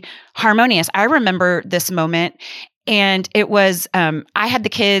be harmonious. I remember this moment, and it was, I had the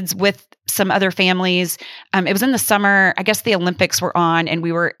kids with some other families. It was in the summer. I guess the Olympics were on, and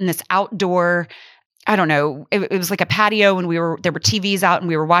we were in this outdoor, I don't know, it was like a patio, and there were TVs out, and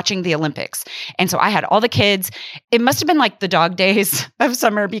we were watching the Olympics. And so I had all the kids. It must have been like the dog days of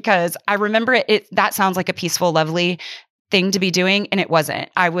summer, because I remember that sounds like a peaceful, lovely thing to be doing. And it wasn't.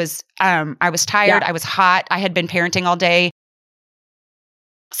 I was tired. I was hot. I had been parenting all day.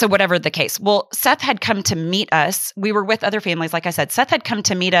 So whatever the case. Well, Seth had come to meet us. We were with other families. Like I said, Seth had come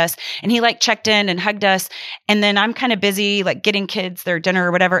to meet us, and he checked in and hugged us. And then I'm kind of busy getting kids their dinner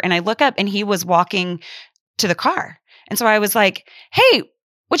or whatever. And I look up, and he was walking to the car. And so I was like, "Hey,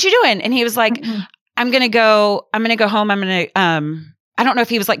 what you doing?" And he was like, I'm going to go home. I don't know if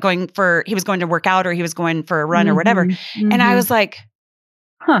he was going to work out, or he was going for a run or whatever. And I was like,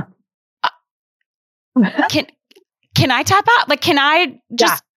 Can I tap out? Can I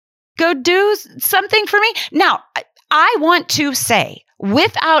just go do something for me? Now, I want to say,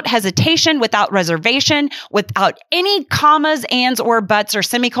 without hesitation, without reservation, without any commas, ands, or buts, or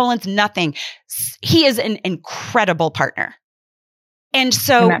semicolons, nothing, he is an incredible partner. And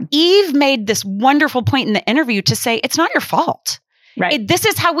so Eve made this wonderful point in the interview to say, it's not your fault. Right. This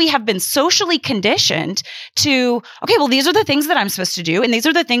is how we have been socially conditioned to, okay, well, these are the things that I'm supposed to do. And these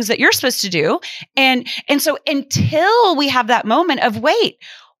are the things that you're supposed to do. And so until we have that moment of, wait,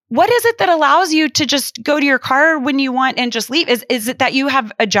 what is it that allows you to just go to your car when you want and just leave? Is it that you have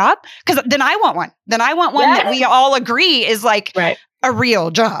a job? Because then I want one. Then I want one that we all agree is like a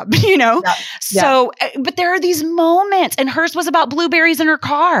real job, you know? Yeah. So, but there are these moments, and hers was about blueberries in her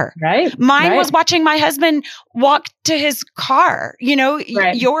car. Right. Mine was watching my husband walk to his car. You know,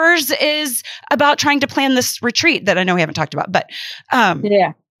 yours is about trying to plan this retreat that I know we haven't talked about, but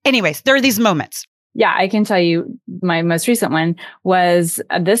anyways, there are these moments. Yeah, I can tell you my most recent one was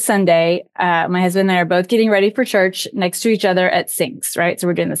this Sunday. My husband and I are both getting ready for church next to each other at sinks, right? So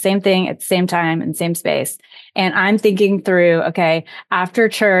we're doing the same thing at the same time in the same space. And I'm thinking through, okay, after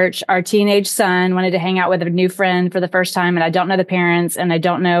church, our teenage son wanted to hang out with a new friend for the first time. And I don't know the parents and I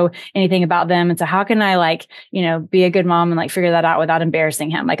don't know anything about them. And so how can I be a good mom and figure that out without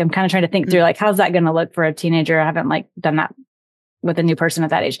embarrassing him? I'm kind of trying to think through, how's that going to look for a teenager? I haven't done that with a new person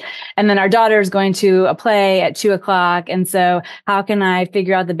at that age. And then our daughter is going to a play at 2:00. And so how can I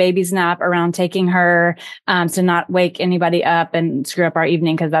figure out the baby's nap around taking her, to not wake anybody up and screw up our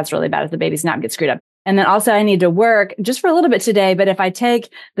evening? Cause that's really bad if the baby's nap gets screwed up. And then also I need to work just for a little bit today. But if I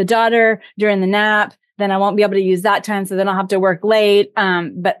take the daughter during the nap, then I won't be able to use that time. So then I'll have to work late.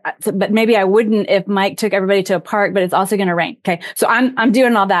 But maybe I wouldn't if Mike took everybody to a park, but it's also going to rain. Okay. So I'm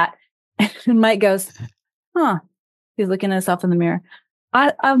doing all that. And Mike goes, he's looking at himself in the mirror.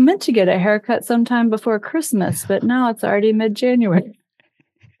 I meant to get a haircut sometime before Christmas, but now it's already mid-January.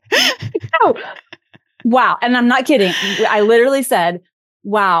 Oh, wow. And I'm not kidding. I literally said,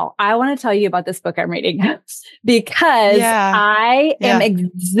 wow, I want to tell you about this book I'm reading because I am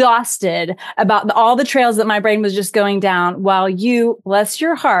exhausted about all the trails that my brain was just going down while you, bless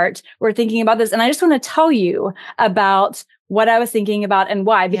your heart, were thinking about this. And I just want to tell you about what I was thinking about and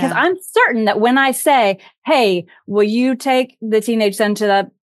why, because I'm certain that when I say, hey, will you take the teenage son to the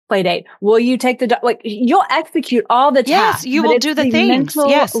play date? Will you take the you'll execute all the tasks. Yes, you will do the things.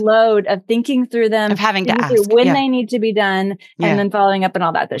 Mental load of thinking through them, of having to ask when they need to be done, and then following up and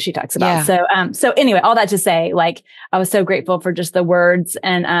all that she talks about. So anyway, all that to say, I was so grateful for just the words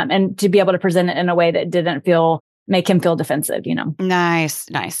and to be able to present it in a way that didn't make him feel defensive. You know, nice,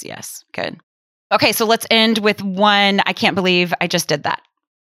 yes, good. Okay, so let's end with one. I can't believe I just did that.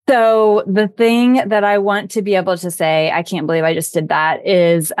 So the thing that I want to be able to say, I can't believe I just did that,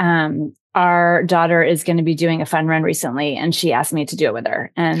 is our daughter is going to be doing a fun run recently, and she asked me to do it with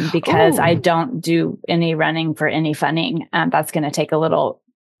her. And because I don't do any running for any funning, that's going to take a little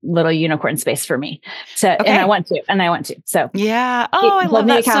unicorn space for me. So, and I want to. So yeah. Oh, I love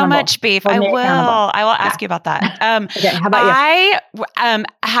that so much, Beef. I will ask you about that. Okay, how about you? I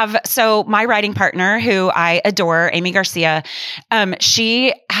have my writing partner who I adore, Amy Garcia.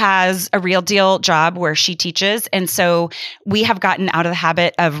 She has a real deal job where she teaches. And so we have gotten out of the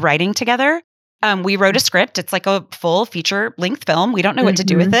habit of writing together. We wrote a script. It's like a full feature length film. We don't know what to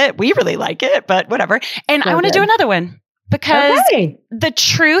do with it. We really like it, but whatever. And I want to do another one. Because the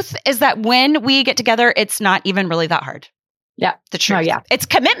truth is that when we get together, it's not even really that hard. Yeah. The truth. Oh, yeah. It's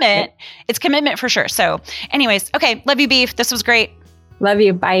commitment. Yeah. It's commitment for sure. So anyways, okay. Love you, Beef. This was great. Love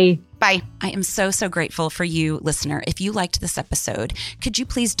you. Bye. Bye. I am so grateful for you, listener. If you liked this episode, could you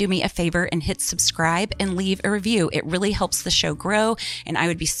please do me a favor and hit subscribe and leave a review? It really helps the show grow, and I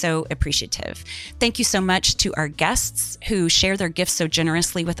would be so appreciative. Thank you so much to our guests who share their gifts so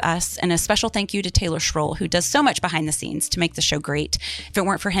generously with us, and a special thank you to Taylor Schroll, who does so much behind the scenes to make the show great. If it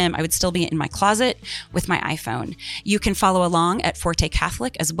weren't for him, I would still be in my closet with my iPhone. You can follow along at Forte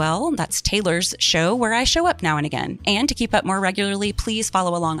Catholic as well. That's Taylor's show where I show up now and again. And to keep up more regularly, please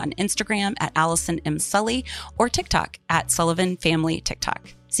follow along on Instagram at Allison M. Sully or TikTok at Sullivan Family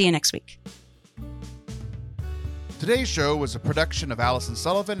TikTok. See you next week. Today's show was a production of Allison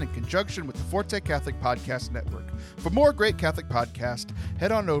Sullivan in conjunction with the Forte Catholic Podcast Network. For more great Catholic podcasts,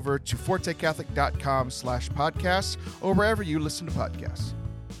 head on over to fortecatholic.com/podcasts or wherever you listen to podcasts.